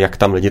zjišťoval, jak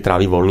tam lidi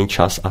tráví volný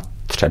čas a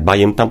třeba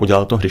jim tam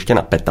udělal to hřiště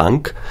na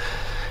petank,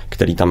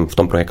 který tam v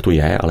tom projektu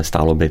je, ale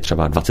stálo by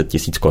třeba 20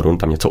 000 korun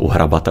tam něco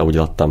uhrabat a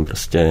udělat tam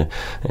prostě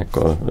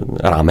jako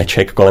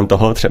rámeček kolem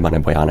toho třeba,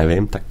 nebo já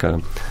nevím, tak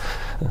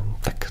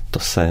to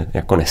se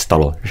jako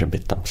nestalo, že by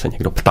tam se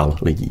někdo ptal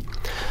lidí.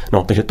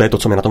 No, takže to je to,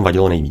 co mi na tom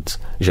vadilo nejvíc,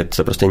 že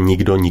se prostě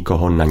nikdo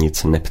nikoho na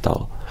nic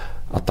neptal.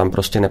 A tam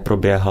prostě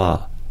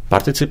neproběhla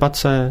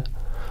participace,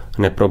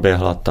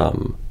 neproběhla tam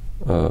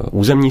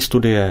územní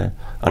studie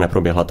a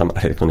neproběhla tam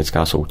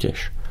architektonická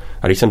soutěž.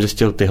 A když jsem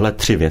zjistil tyhle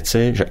 3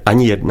 věci, že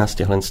ani jedna z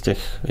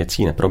těch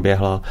věcí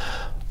neproběhla,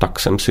 tak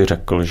jsem si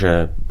řekl,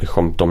 že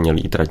bychom to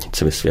měli i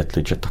radnici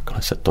vysvětlit, že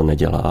takhle se to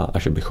nedělá a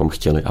že bychom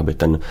chtěli, aby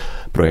ten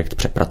projekt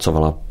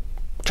přepracovala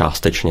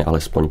částečně,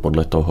 alespoň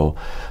podle toho,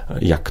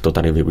 jak to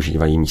tady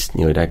využívají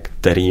místní lidé,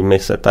 kterými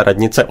se ta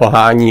radnice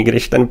ohání,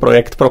 když ten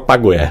projekt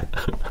propaguje.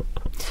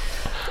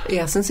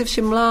 Já jsem si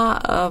všimla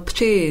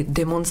při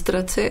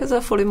demonstraci za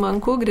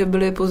Folimanku, kde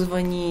byli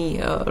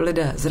pozvaní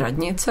lidé z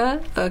radnice,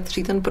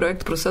 kteří ten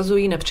projekt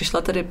prosazují.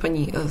 Nepřišla tedy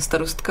paní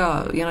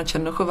starostka Jana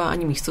Černochová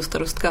ani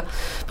místostarostka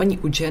paní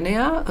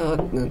Udženia,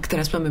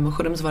 které jsme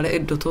mimochodem zvali i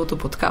do tohoto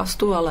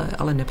podcastu,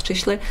 ale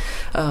nepřišli.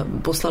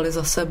 Poslali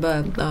za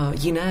sebe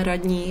jiné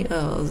radní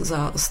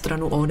za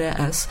stranu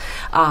ODS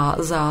a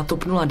za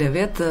TOP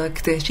 09,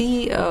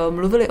 kteří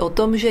mluvili o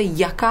tom, že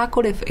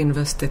jakákoliv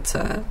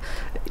investice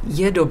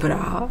je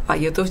dobrá a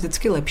je to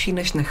vždycky lepší,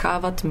 než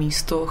nechávat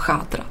místo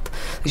chátrat.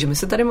 Takže my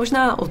se tady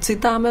možná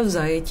ocitáme v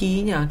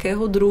zajetí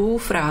nějakého druhu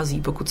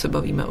frází, pokud se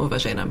bavíme o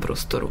veřejném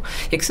prostoru.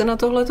 Jak se na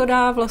tohle to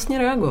dá vlastně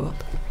reagovat?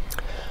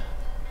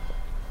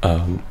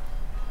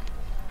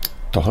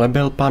 Tohle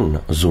byl pan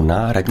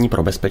Zuna, radní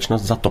pro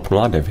bezpečnost za TOP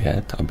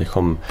 09,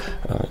 abychom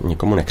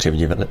nikomu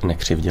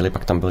nekřivdili,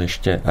 pak tam byl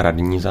ještě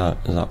radní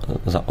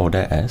za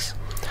ODS.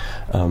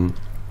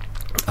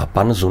 A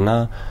pan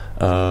Zuna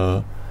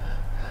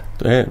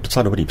to je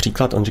docela dobrý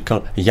příklad. On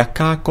říkal,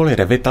 jakákoliv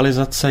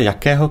revitalizace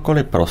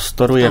jakéhokoliv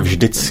prostoru je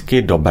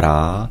vždycky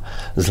dobrá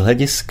z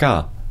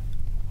hlediska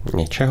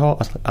něčeho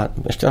a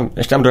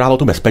ještě tam dodával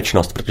tu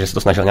bezpečnost, protože se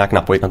to snažil nějak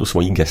napojit na tu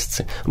svoji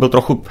gesci. Byl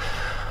trochu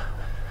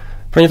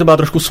pro ně to byla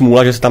trošku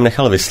smůla, že se tam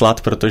nechal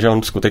vyslat, protože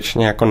on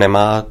skutečně jako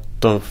nemá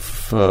to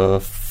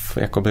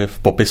jakoby v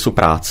popisu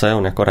práce,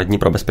 on jako radní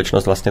pro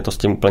bezpečnost vlastně to s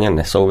tím úplně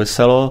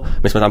nesouviselo.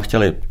 My jsme tam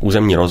chtěli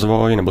územní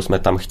rozvoj, nebo jsme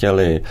tam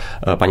chtěli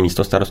paní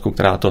místostarostku,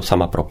 která to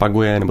sama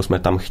propaguje, nebo jsme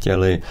tam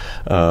chtěli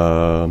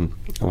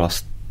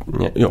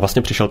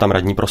vlastně přišel tam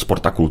radní pro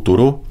sport a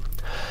kulturu,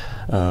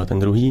 ten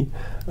druhý.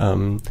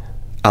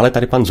 Ale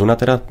tady pan Zuna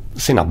teda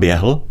si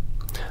naběhl,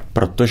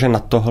 protože na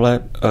tohle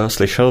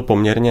slyšel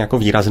poměrně jako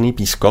výrazný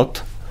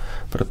pískot,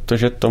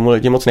 protože tomu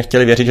lidi moc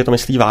nechtěli věřit, že to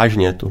myslí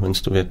vážně, tu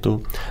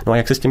větu. No a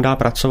jak se s tím dá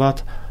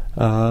pracovat?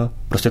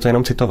 Prostě to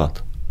jenom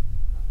citovat.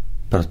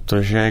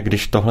 Protože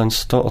když tohle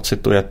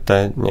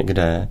ocitujete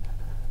někde,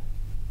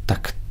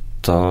 tak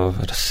to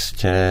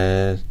prostě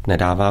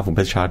nedává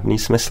vůbec žádný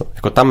smysl.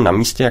 Jako tam na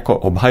místě jako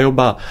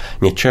obhajoba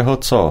něčeho,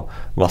 co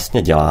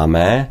vlastně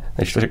děláme,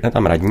 když to řekne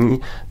tam radní,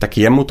 tak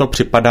jemu to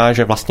připadá,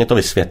 že vlastně to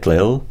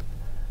vysvětlil,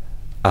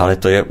 ale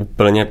to je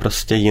úplně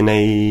prostě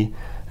jiný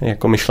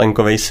jako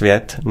myšlenkový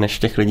svět, než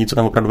těch lidí, co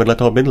tam opravdu vedle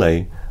toho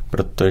bydlej.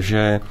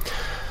 Protože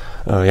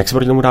jak se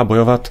proti tomu dá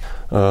bojovat?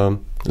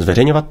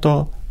 Zveřejňovat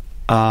to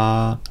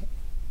a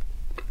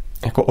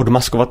jako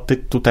odmaskovat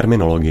tu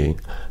terminologii.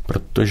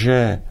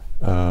 Protože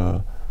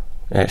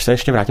já se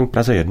ještě vrátím k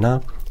Praze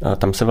 1,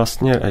 tam se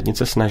vlastně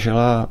radnice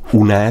snažila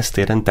unést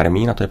jeden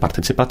termín, a to je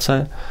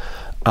participace,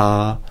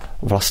 a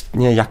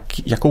vlastně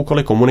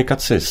jakoukoliv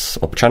komunikaci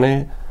s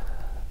občany,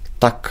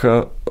 tak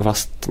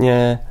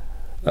vlastně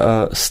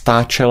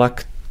stáčela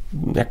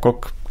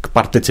k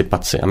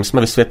participaci. A my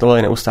jsme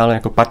vysvětlovali neustále,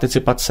 jako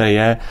participace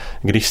je,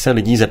 když se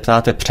lidí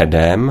zeptáte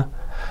předem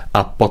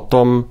a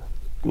potom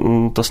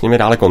to s nimi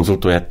dále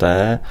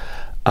konzultujete,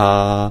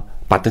 a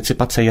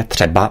participace je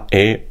třeba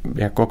i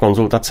jako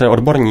konzultace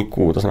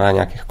odborníků, to znamená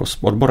nějakých jako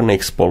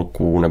odborných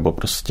spolků, nebo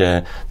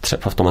prostě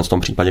třeba v tomhle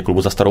případě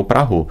klubu za Starou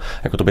Prahu.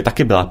 Jako to by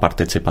taky byla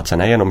participace,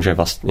 nejenom, že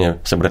vlastně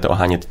se budete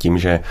ohánět tím,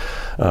 že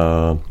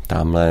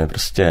tamhle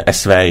prostě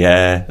SVJ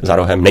za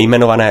rohem,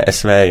 nejmenované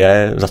SVJ,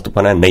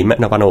 zastupané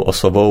nejmenovanou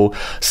osobou,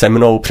 se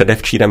mnou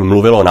předevčírem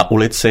mluvilo na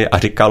ulici a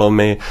říkalo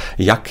mi,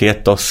 jak je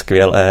to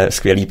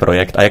skvělý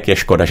projekt a jak je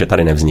škoda, že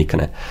tady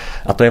nevznikne.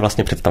 A to je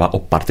vlastně představa o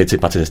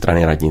participaci ze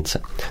strany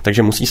radnice.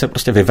 Takže musí se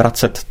prostě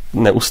vyvracet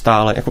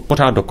neustále, jako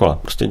pořád dokola.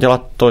 Prostě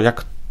dělat to,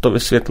 jak to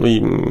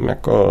vysvětlují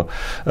jako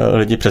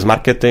lidi přes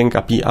marketing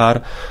a PR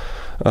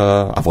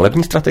a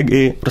volební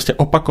strategii, prostě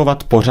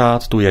opakovat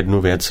pořád tu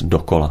jednu věc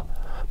dokola.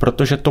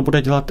 Protože to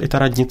bude dělat i ta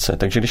radnice.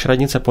 Takže když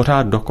radnice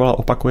pořád dokola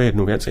opakuje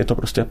jednu věc, je to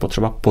prostě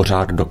potřeba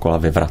pořád dokola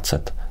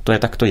vyvracet. To je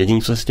tak to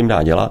jediné, co se s tím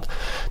dá dělat.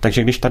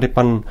 Takže když tady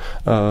pan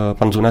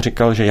Zuna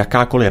říkal, že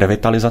jakákoliv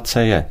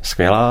revitalizace je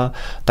skvělá,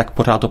 tak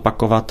pořád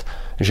opakovat,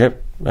 že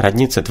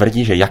radnice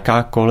tvrdí, že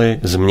jakákoliv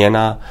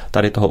změna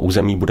tady toho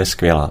území bude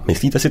skvělá.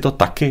 Myslíte si to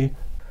taky?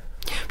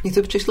 Mně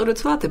to přišlo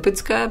docela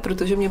typické,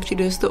 protože mně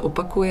přijde, že se to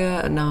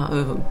opakuje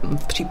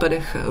v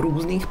případech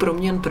různých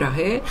proměn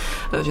Prahy,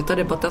 že ta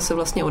debata se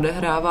vlastně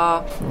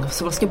odehrává,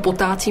 se vlastně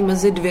potácí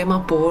mezi dvěma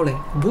póly.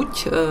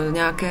 Buď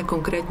nějaké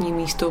konkrétní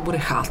místo bude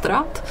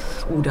chátrat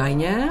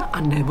údajně,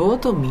 a nebo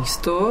to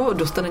místo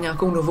dostane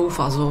nějakou novou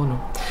fazónu.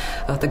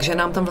 Takže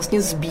nám tam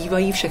vlastně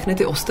zbývají všechny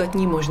ty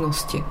ostatní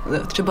možnosti.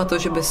 Třeba to,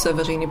 že by se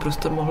veřejný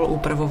prostor mohl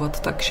upravovat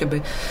tak, že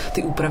by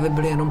ty úpravy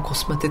byly jenom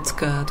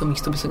kosmetické, to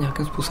místo by se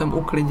nějakým způsobem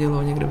uklidilo,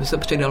 někde by se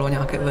přidalo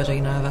nějaké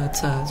veřejné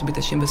WC,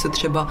 zbytečně by se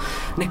třeba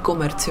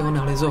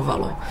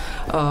nekomercionalizovalo.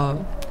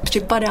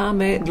 Připadá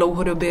mi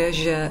dlouhodobě,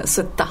 že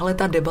se tahle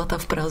ta debata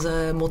v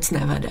Praze moc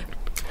nevede.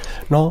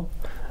 No,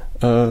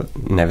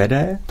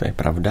 nevede, to je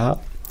pravda.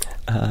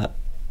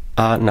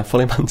 A na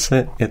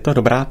Folimance je to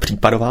dobrá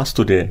případová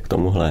studie k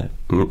tomuhle.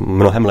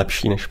 Mnohem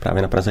lepší než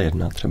právě na Praze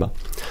 1 třeba.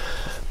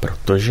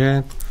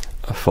 Protože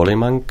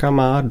Folimanka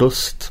má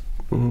dost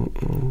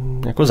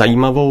jako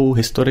zajímavou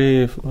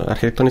historii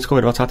architektonickou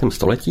ve 20.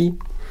 století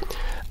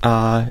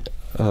a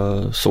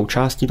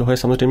součástí toho je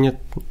samozřejmě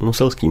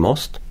Nuselský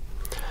most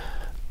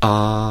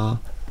a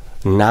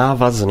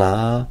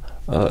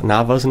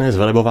návazné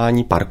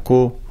zvelebování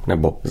parku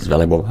nebo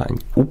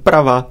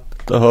úprava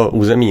toho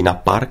území na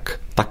park,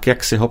 tak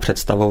jak si ho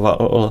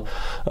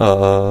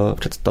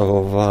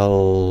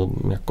představoval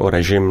jako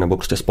režim nebo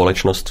prostě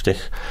společnost v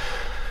těch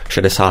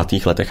 60.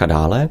 letech a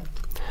dále.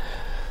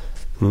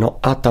 No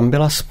a tam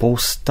byla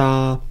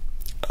spousta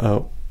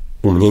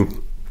umění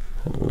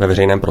ve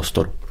veřejném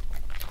prostoru.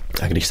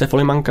 A když se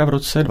Folimanka v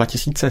roce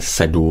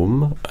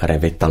 2007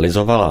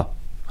 revitalizovala,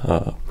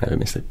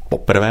 nevím jestli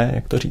poprvé,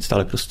 jak to říct,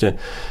 ale prostě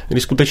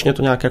když skutečně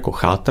to nějak jako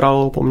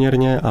chátralo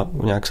poměrně a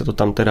nějak se to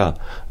tam teda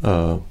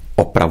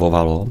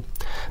opravovalo,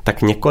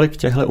 tak několik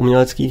těchto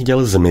uměleckých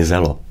děl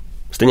zmizelo.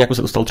 Stejně jako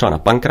se to stalo třeba na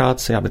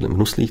Pankráci, já bydlím v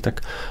Nuslích,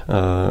 tak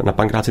na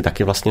Pankráci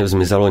taky vlastně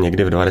zmizelo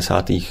někdy v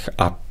 90.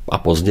 a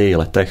později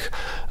letech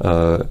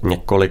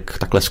několik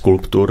takhle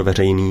skulptur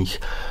veřejných,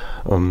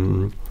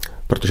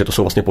 protože to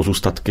jsou vlastně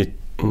pozůstatky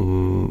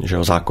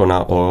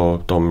zákona o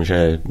tom,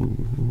 že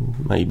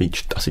mají být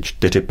asi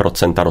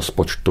 4%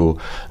 rozpočtu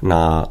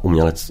na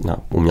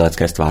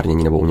umělecké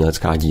stvárnění nebo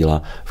umělecká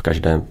díla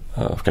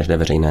v každé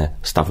veřejné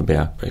stavbě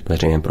a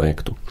veřejném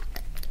projektu.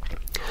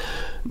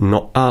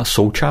 No a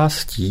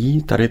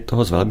součástí tady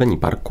toho zvelebení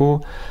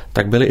parku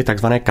tak byly i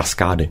takzvané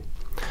kaskády.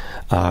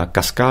 A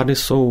kaskády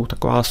jsou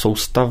taková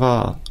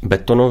soustava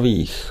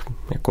betonových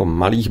jako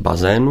malých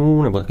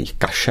bazénů nebo takových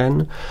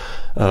kašen,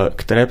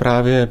 které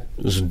právě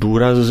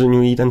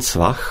zdůrazňují ten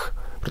svah,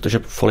 protože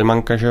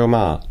Folimanka, že jo,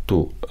 má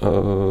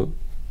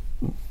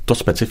to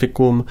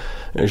specifikum,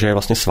 že je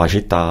vlastně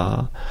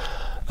svažitá,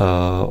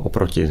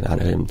 oproti, já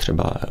nevím,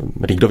 třeba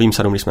Rigdovým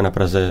sadům, když jsme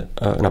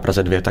na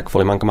Praze 2, tak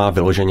Folimanka má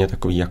vyloženě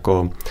takový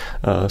jako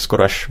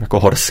skoro až jako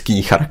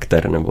horský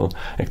charakter, nebo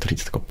jak to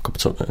říct,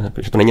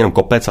 že to není jenom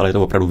kopec, ale je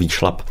to opravdu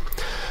výšlap.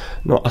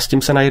 No a s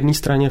tím se na jedné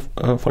straně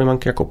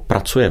Folimanky jako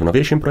pracuje v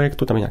novějším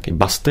projektu, tam je nějaký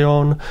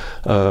bastion,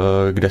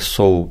 kde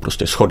jsou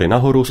prostě schody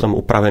nahoru, jsou tam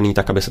upravený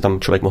tak, aby se tam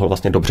člověk mohl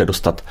vlastně dobře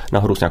dostat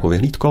nahoru s nějakou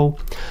vyhlídkou.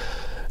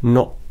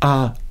 No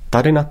a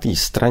tady na té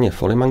straně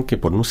Folimanky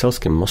pod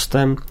Nuselským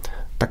mostem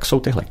tak jsou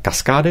tyhle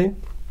kaskády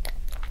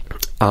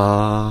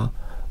a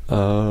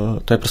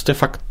to je prostě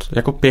fakt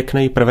jako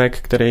pěkný prvek,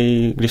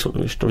 který,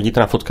 když to vidíte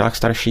na fotkách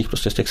starších,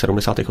 prostě z těch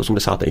 70.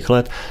 80.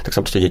 let, tak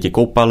se prostě děti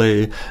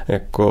koupaly,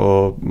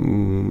 jako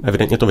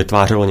evidentně to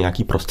vytvářelo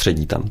nějaký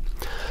prostředí tam.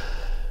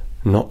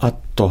 No a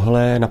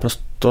tohle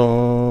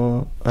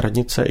naprosto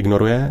radnice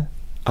ignoruje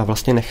a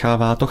vlastně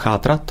nechává to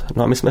chátrat.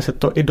 No a my jsme se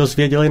to i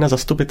dozvěděli na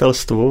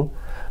zastupitelstvu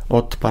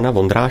od pana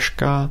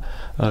Vondráška,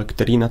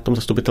 který na tom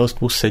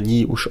zastupitelstvu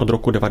sedí už od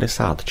roku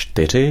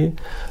 1994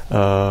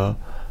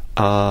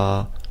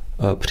 a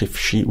při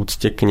vší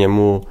úctě k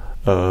němu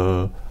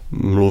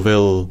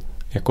mluvil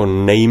jako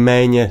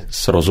nejméně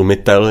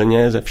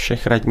srozumitelně ze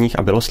všech radních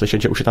a bylo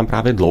slyšet, že už je tam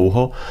právě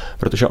dlouho,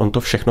 protože on to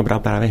všechno bral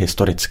právě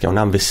historicky. On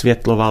nám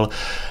vysvětloval,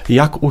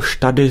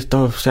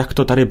 jak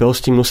to tady bylo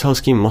s tím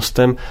Nuselským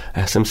mostem. A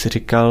já jsem si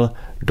říkal,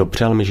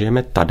 dobře, ale my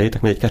žijeme tady,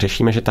 tak my teďka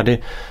řešíme, že tady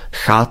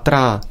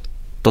chátrá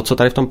to, co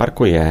tady v tom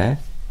parku je.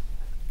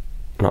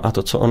 No a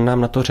to, co on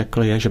nám na to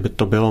řekl, je, že by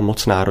to bylo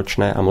moc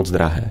náročné a moc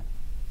drahé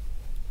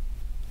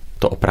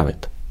to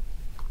opravit.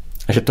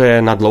 A že to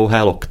je na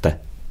dlouhé lokte.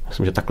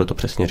 Myslím, že takhle to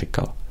přesně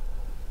říkal.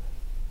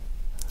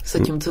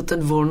 Zatímco ten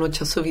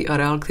volnočasový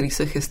areál, který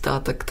se chystá,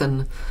 tak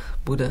ten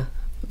bude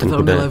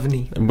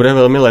Bude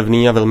velmi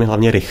levný a velmi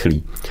hlavně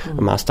rychlý.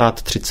 Má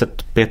stát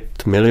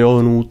 35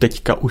 milionů,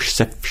 teďka už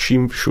se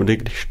vším všudy,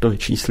 když to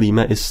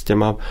vyčíslíme i s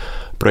těma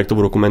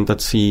projektovou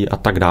dokumentací a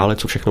tak dále,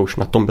 co všechno už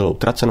na tom bylo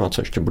utraceno a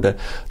co ještě bude,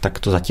 tak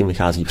to zatím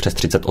vychází přes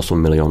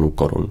 38 milionů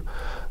korun.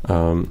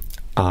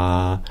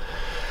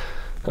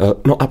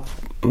 No a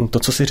to,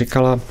 co jsi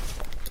říkala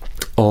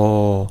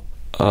o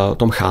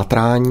tom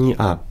chátrání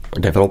a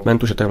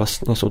developmentu, že to je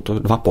vlastně, jsou to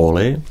dva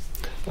póly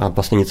a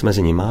vlastně nic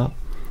mezi nima,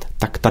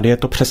 tak tady je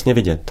to přesně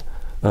vidět.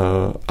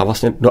 A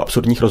vlastně do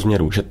absurdních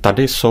rozměrů, že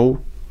tady jsou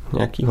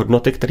nějaké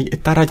hodnoty, které i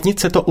ta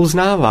radnice to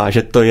uznává,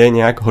 že to je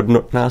nějak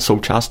hodnotná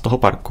součást toho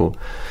parku.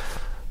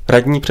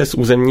 Radní přes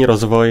územní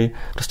rozvoj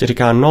prostě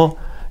říká, no,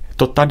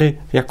 to tady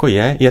jako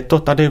je to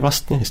tady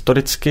vlastně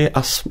historicky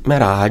a jsme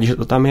rádi, že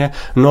to tam je,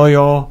 no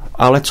jo,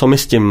 ale co my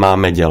s tím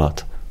máme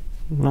dělat?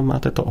 No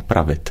máte to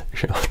opravit.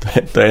 Že jo?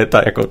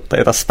 To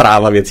je ta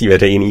správa věcí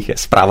veřejných, je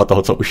správa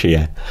toho, co už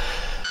je.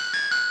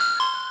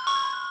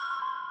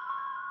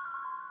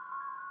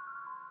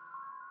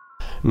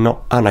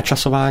 No a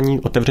načasování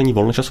otevření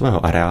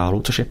volnočasového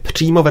areálu, což je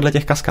přímo vedle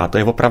těch kaskád, to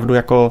je opravdu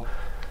jako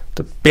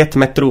 5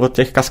 metrů od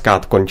těch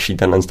kaskád končí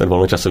ten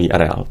volnočasový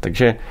areál.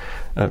 Takže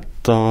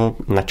to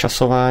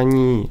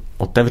načasování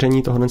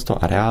otevření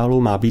tohoto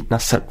areálu má být na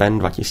srpen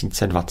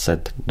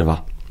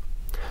 2022.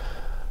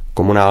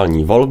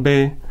 Komunální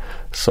volby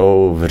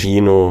jsou v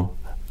říjnu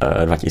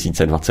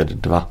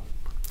 2022.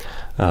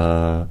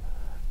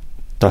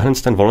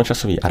 Ten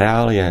volnočasový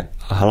areál je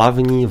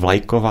hlavní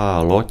vlajková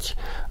loď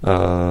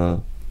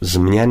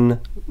změn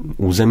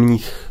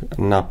územních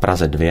na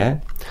Praze 2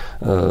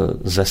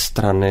 ze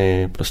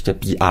strany prostě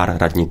PR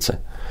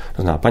radnice.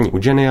 To znamená, paní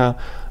Eugenia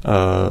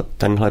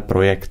tenhle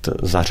projekt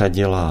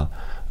zařadila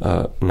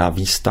na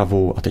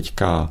výstavu a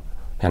teďka,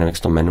 já nevím, jak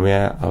se to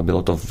jmenuje,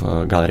 bylo to v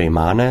galerii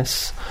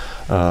Mánes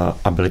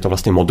a byly to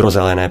vlastně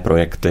modrozelené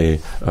projekty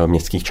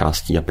městských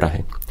částí a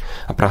Prahy.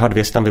 A Praha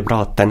 2 si tam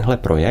vybrala tenhle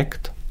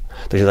projekt,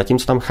 takže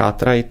zatímco tam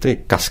chátrají ty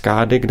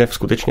kaskády, kde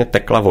skutečně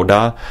tekla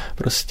voda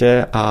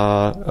prostě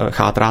a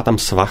chátrá tam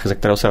svah, ze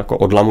kterého se jako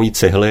odlamují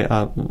cihly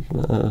a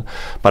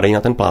padají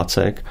na ten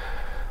plácek,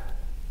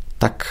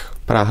 tak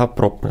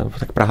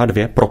Praha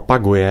 2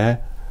 propaguje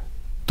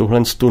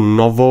tu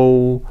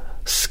novou,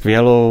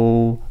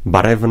 skvělou,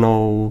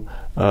 barevnou,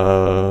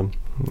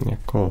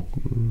 jako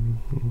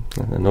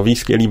nový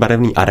skvělý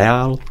barevný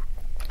areál,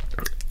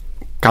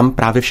 kam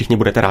právě všichni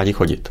budete rádi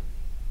chodit.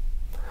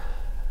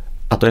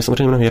 A to je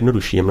samozřejmě mnohem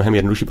jednodušší. Je mnohem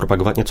jednodušší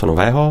propagovat něco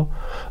nového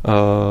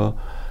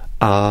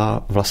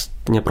a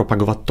vlastně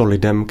propagovat to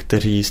lidem,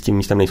 kteří s tím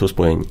místem nejsou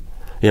spojení.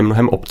 Je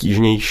mnohem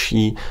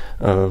obtížnější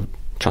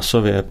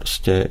časově,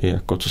 prostě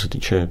jako co se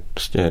týče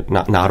prostě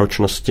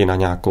náročnosti na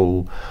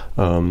nějakou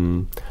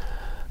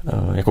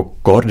jako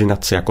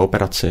koordinaci a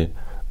kooperaci,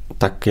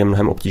 tak je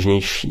mnohem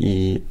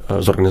obtížnější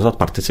zorganizovat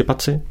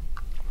participaci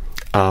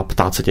a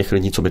ptát se těch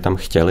lidí, co by tam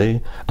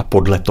chtěli a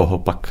podle toho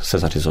pak se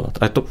zařizovat.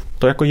 A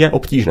to jako je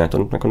obtížné,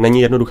 to jako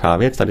není jednoduchá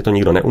věc, tady to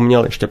nikdo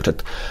neuměl, ještě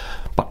před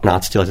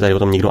 15 lety tady o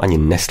tom nikdo ani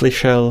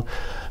neslyšel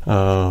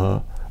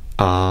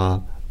a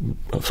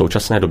v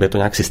současné době to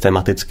nějak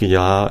systematicky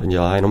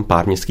dělá jenom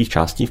pár městských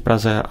částí v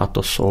Praze a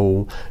to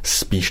jsou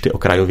spíš ty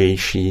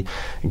okrajovější,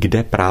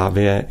 kde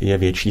právě je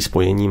větší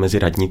spojení mezi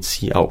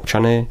radnicí a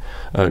občany,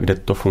 kde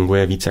to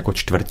funguje víc jako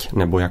čtvrť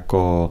nebo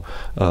jako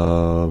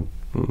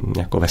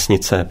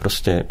vesnice,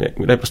 prostě,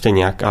 kde je prostě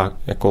nějaká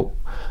jako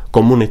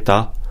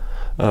komunita,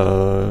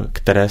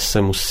 které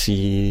se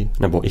musí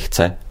nebo i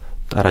chce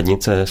ta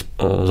radnice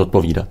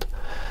zodpovídat.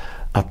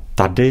 A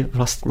tady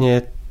vlastně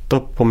je to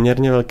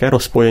poměrně velké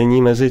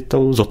rozpojení mezi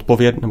tou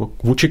nebo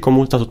vůči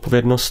komu ta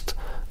zodpovědnost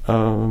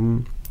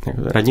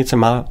radnice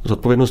má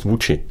zodpovědnost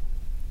vůči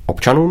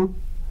občanům,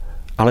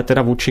 ale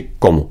teda vůči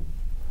komu?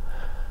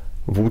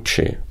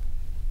 Vůči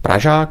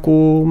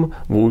Pražákům,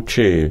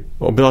 vůči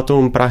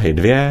obyvatelům Prahy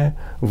 2,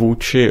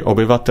 vůči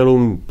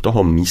obyvatelům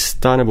toho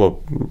místa nebo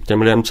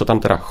těm lidem, co tam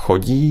teda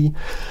chodí,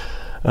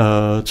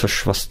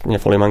 což vlastně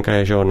Folimanka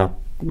je, že jo,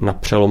 na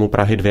přelomu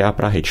Prahy 2 a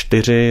Prahy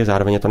 4,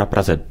 zároveň je to na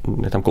Praze,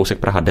 je tam kousek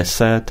Praha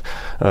 10,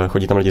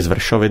 chodí tam lidi z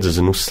Vršovic,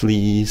 z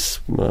Nuslí,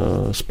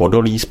 z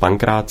Podolí, z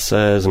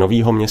Pankráce, z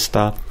Nového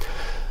Města.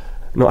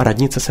 No a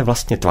radnice se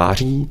vlastně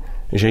tváří,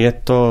 že je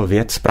to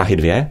věc Prahy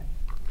 2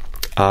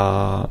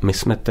 a my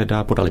jsme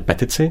teda podali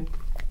petici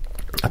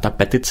a ta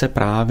petice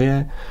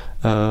právě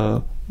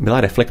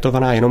byla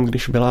reflektovaná jenom,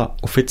 když byla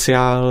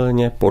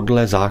oficiálně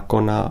podle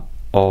zákona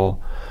o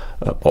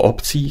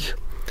obcích,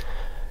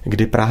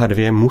 kdy Praha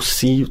 2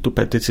 musí tu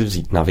petici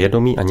vzít na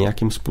vědomí a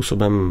nějakým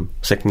způsobem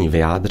se k ní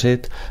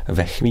vyjádřit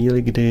ve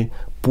chvíli, kdy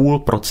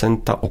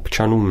 0,5%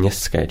 občanů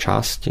městské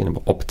části nebo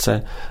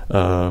obce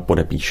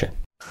podepíše.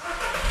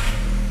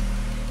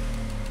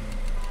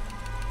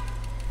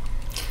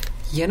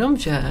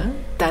 Jenomže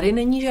tady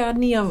není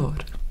žádný javor.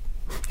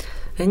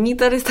 Není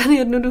tady ten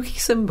jednoduchý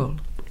symbol.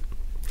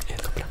 Je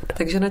to pravda.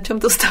 Takže na čem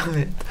to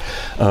stavět?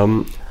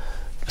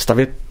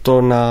 Stavět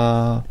to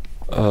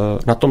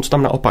na tom, co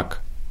tam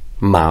naopak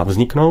má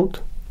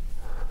vzniknout,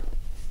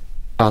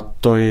 a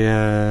to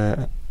je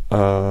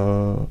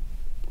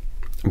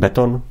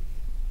beton,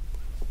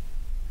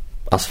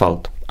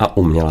 asfalt a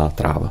umělá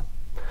tráva.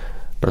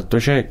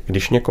 Protože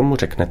když někomu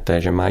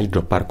řeknete, že má jít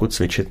do parku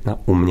cvičit na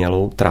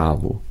umělou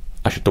trávu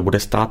a že to bude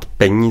stát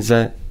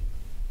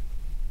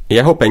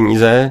jeho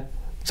peníze,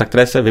 za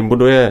které se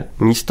vybuduje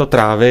místo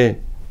trávy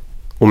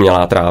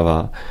umělá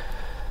tráva,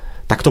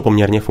 tak to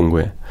poměrně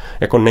funguje.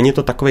 Jako není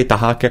to takovej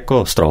tahák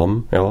jako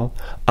strom, jo,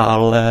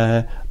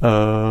 ale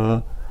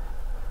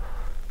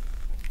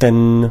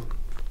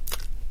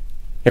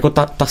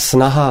ta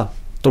snaha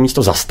to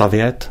místo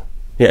zastavět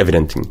je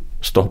evidentní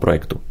z toho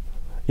projektu.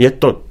 Je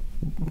to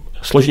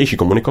složitější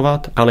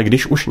komunikovat, ale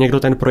když už někdo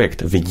ten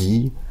projekt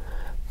vidí,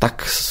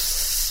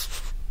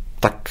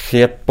 tak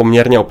je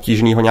poměrně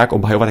obtížný ho nějak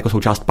obhajovat jako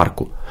součást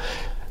parku.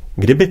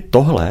 Kdyby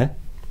tohle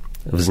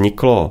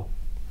vzniklo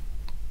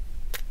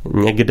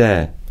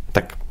někde,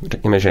 tak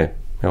řekněme, že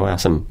jo, já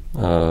jsem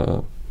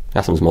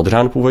z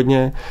Modřan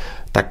původně,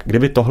 tak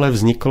kdyby tohle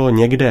vzniklo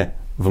někde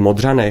v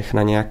Modřanech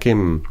na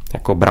nějakým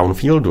jako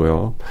brownfieldu,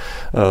 jo,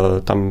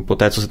 tam po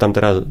té, co se tam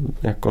teda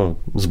jako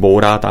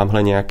zbourá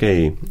tamhle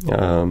nějaký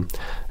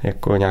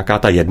jako nějaká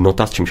ta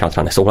jednota, s čímž já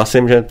třeba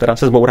nesouhlasím, že teda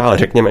se zbourá, ale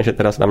řekněme, že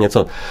teda se tam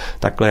něco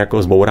takhle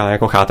jako zbourá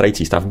jako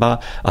chátrající stavba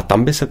a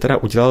tam by se teda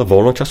udělal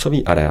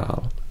volnočasový areál.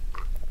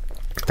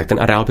 Tak ten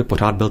areál by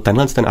pořád byl,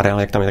 ten areál,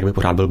 jak tam je, tak by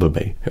pořád byl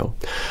blbej, jo.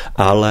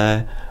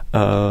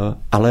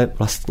 Ale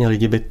vlastně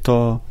lidi by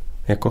to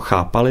jako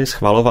chápali,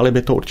 schvalovali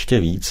by to určitě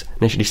víc,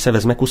 než když se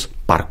vezme kus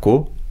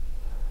parku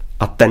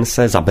a ten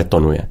se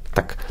zabetonuje.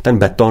 Tak ten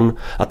beton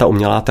a ta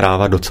umělá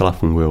tráva docela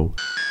fungujou.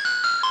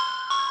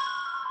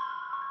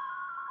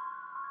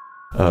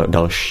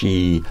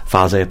 Další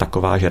fáze je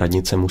taková, že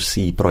radnice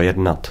musí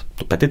projednat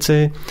tu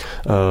petici.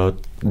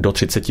 Do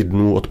 30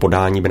 dnů od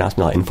podání by nás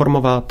měla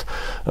informovat,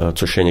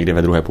 což je někdy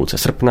ve druhé půlce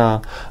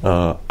srpna,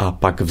 a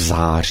pak v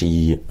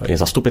září je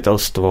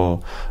zastupitelstvo,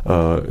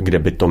 kde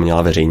by to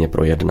měla veřejně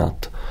projednat.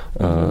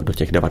 Do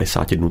těch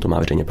 90 dnů to má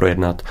veřejně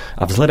projednat.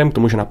 A vzhledem k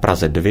tomu, že na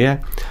Praze 2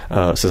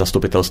 se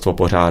zastupitelstvo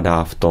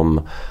pořádá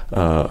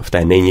v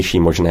té nejnižší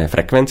možné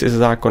frekvenci ze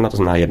zákona, to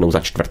znamená jednou za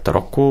čtvrt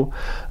roku,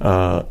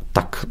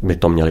 tak by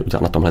to měli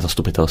udělat na tomhle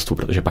zastupitelstvu,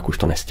 protože pak už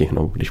to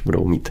nestihnou, když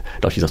budou mít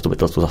další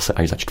zastupitelstvo zase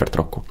až za čtvrt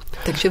roku.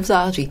 Takže v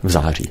září. V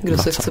září. Kdo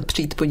 20. se chce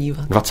přijít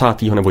podívat?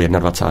 20. nebo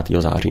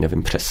 21. září,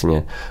 nevím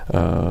přesně.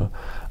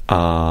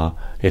 A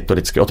je to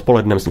vždycky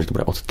odpoledne, myslím, že to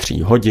bude od 3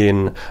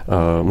 hodin.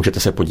 Můžete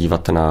se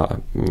podívat na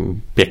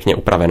pěkně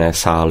upravené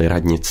sály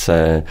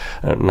radnice,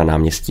 na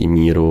náměstí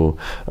Míru.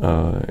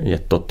 Je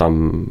to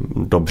tam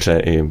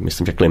dobře i,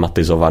 myslím, že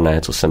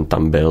klimatizované, co jsem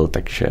tam byl,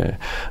 takže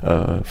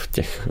v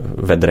těch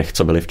vedrech,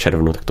 co byly v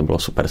červnu, tak to bylo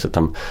super se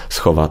tam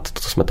schovat.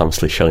 To, co jsme tam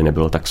slyšeli,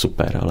 nebylo tak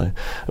super, ale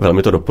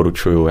velmi to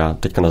doporučuju. Já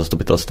teďka na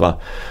zastupitelstva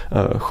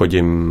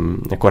chodím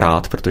jako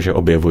rád, protože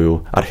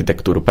objevuju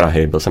architekturu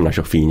Prahy. Byl jsem na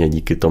Žofíně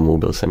díky tomu,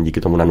 byl jsem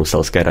díky tomu na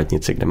Nuselské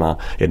radnici, kde má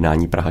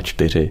jednání Praha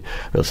 4.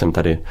 Byl jsem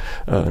tady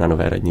na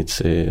nové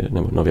radnici,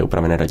 nebo nově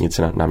upravené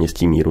radnici na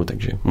náměstí Míru,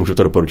 takže můžu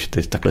to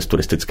doporučit takhle z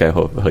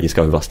turistického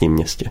hlediska ve vlastním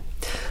městě.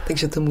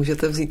 Takže to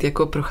můžete vzít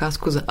jako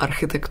procházku za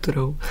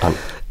architekturou. Ano.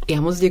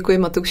 Já moc děkuji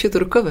Matouši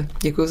Turkovi.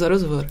 Děkuji za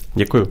rozhovor.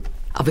 Děkuji.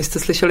 A vy jste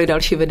slyšeli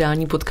další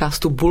vydání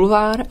podcastu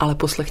Bulvár, ale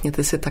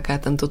poslechněte si také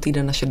tento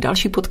týden naše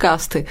další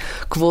podcasty,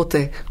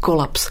 Kvóty,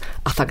 Kolaps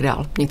a tak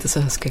dál. Mějte se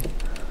hezky.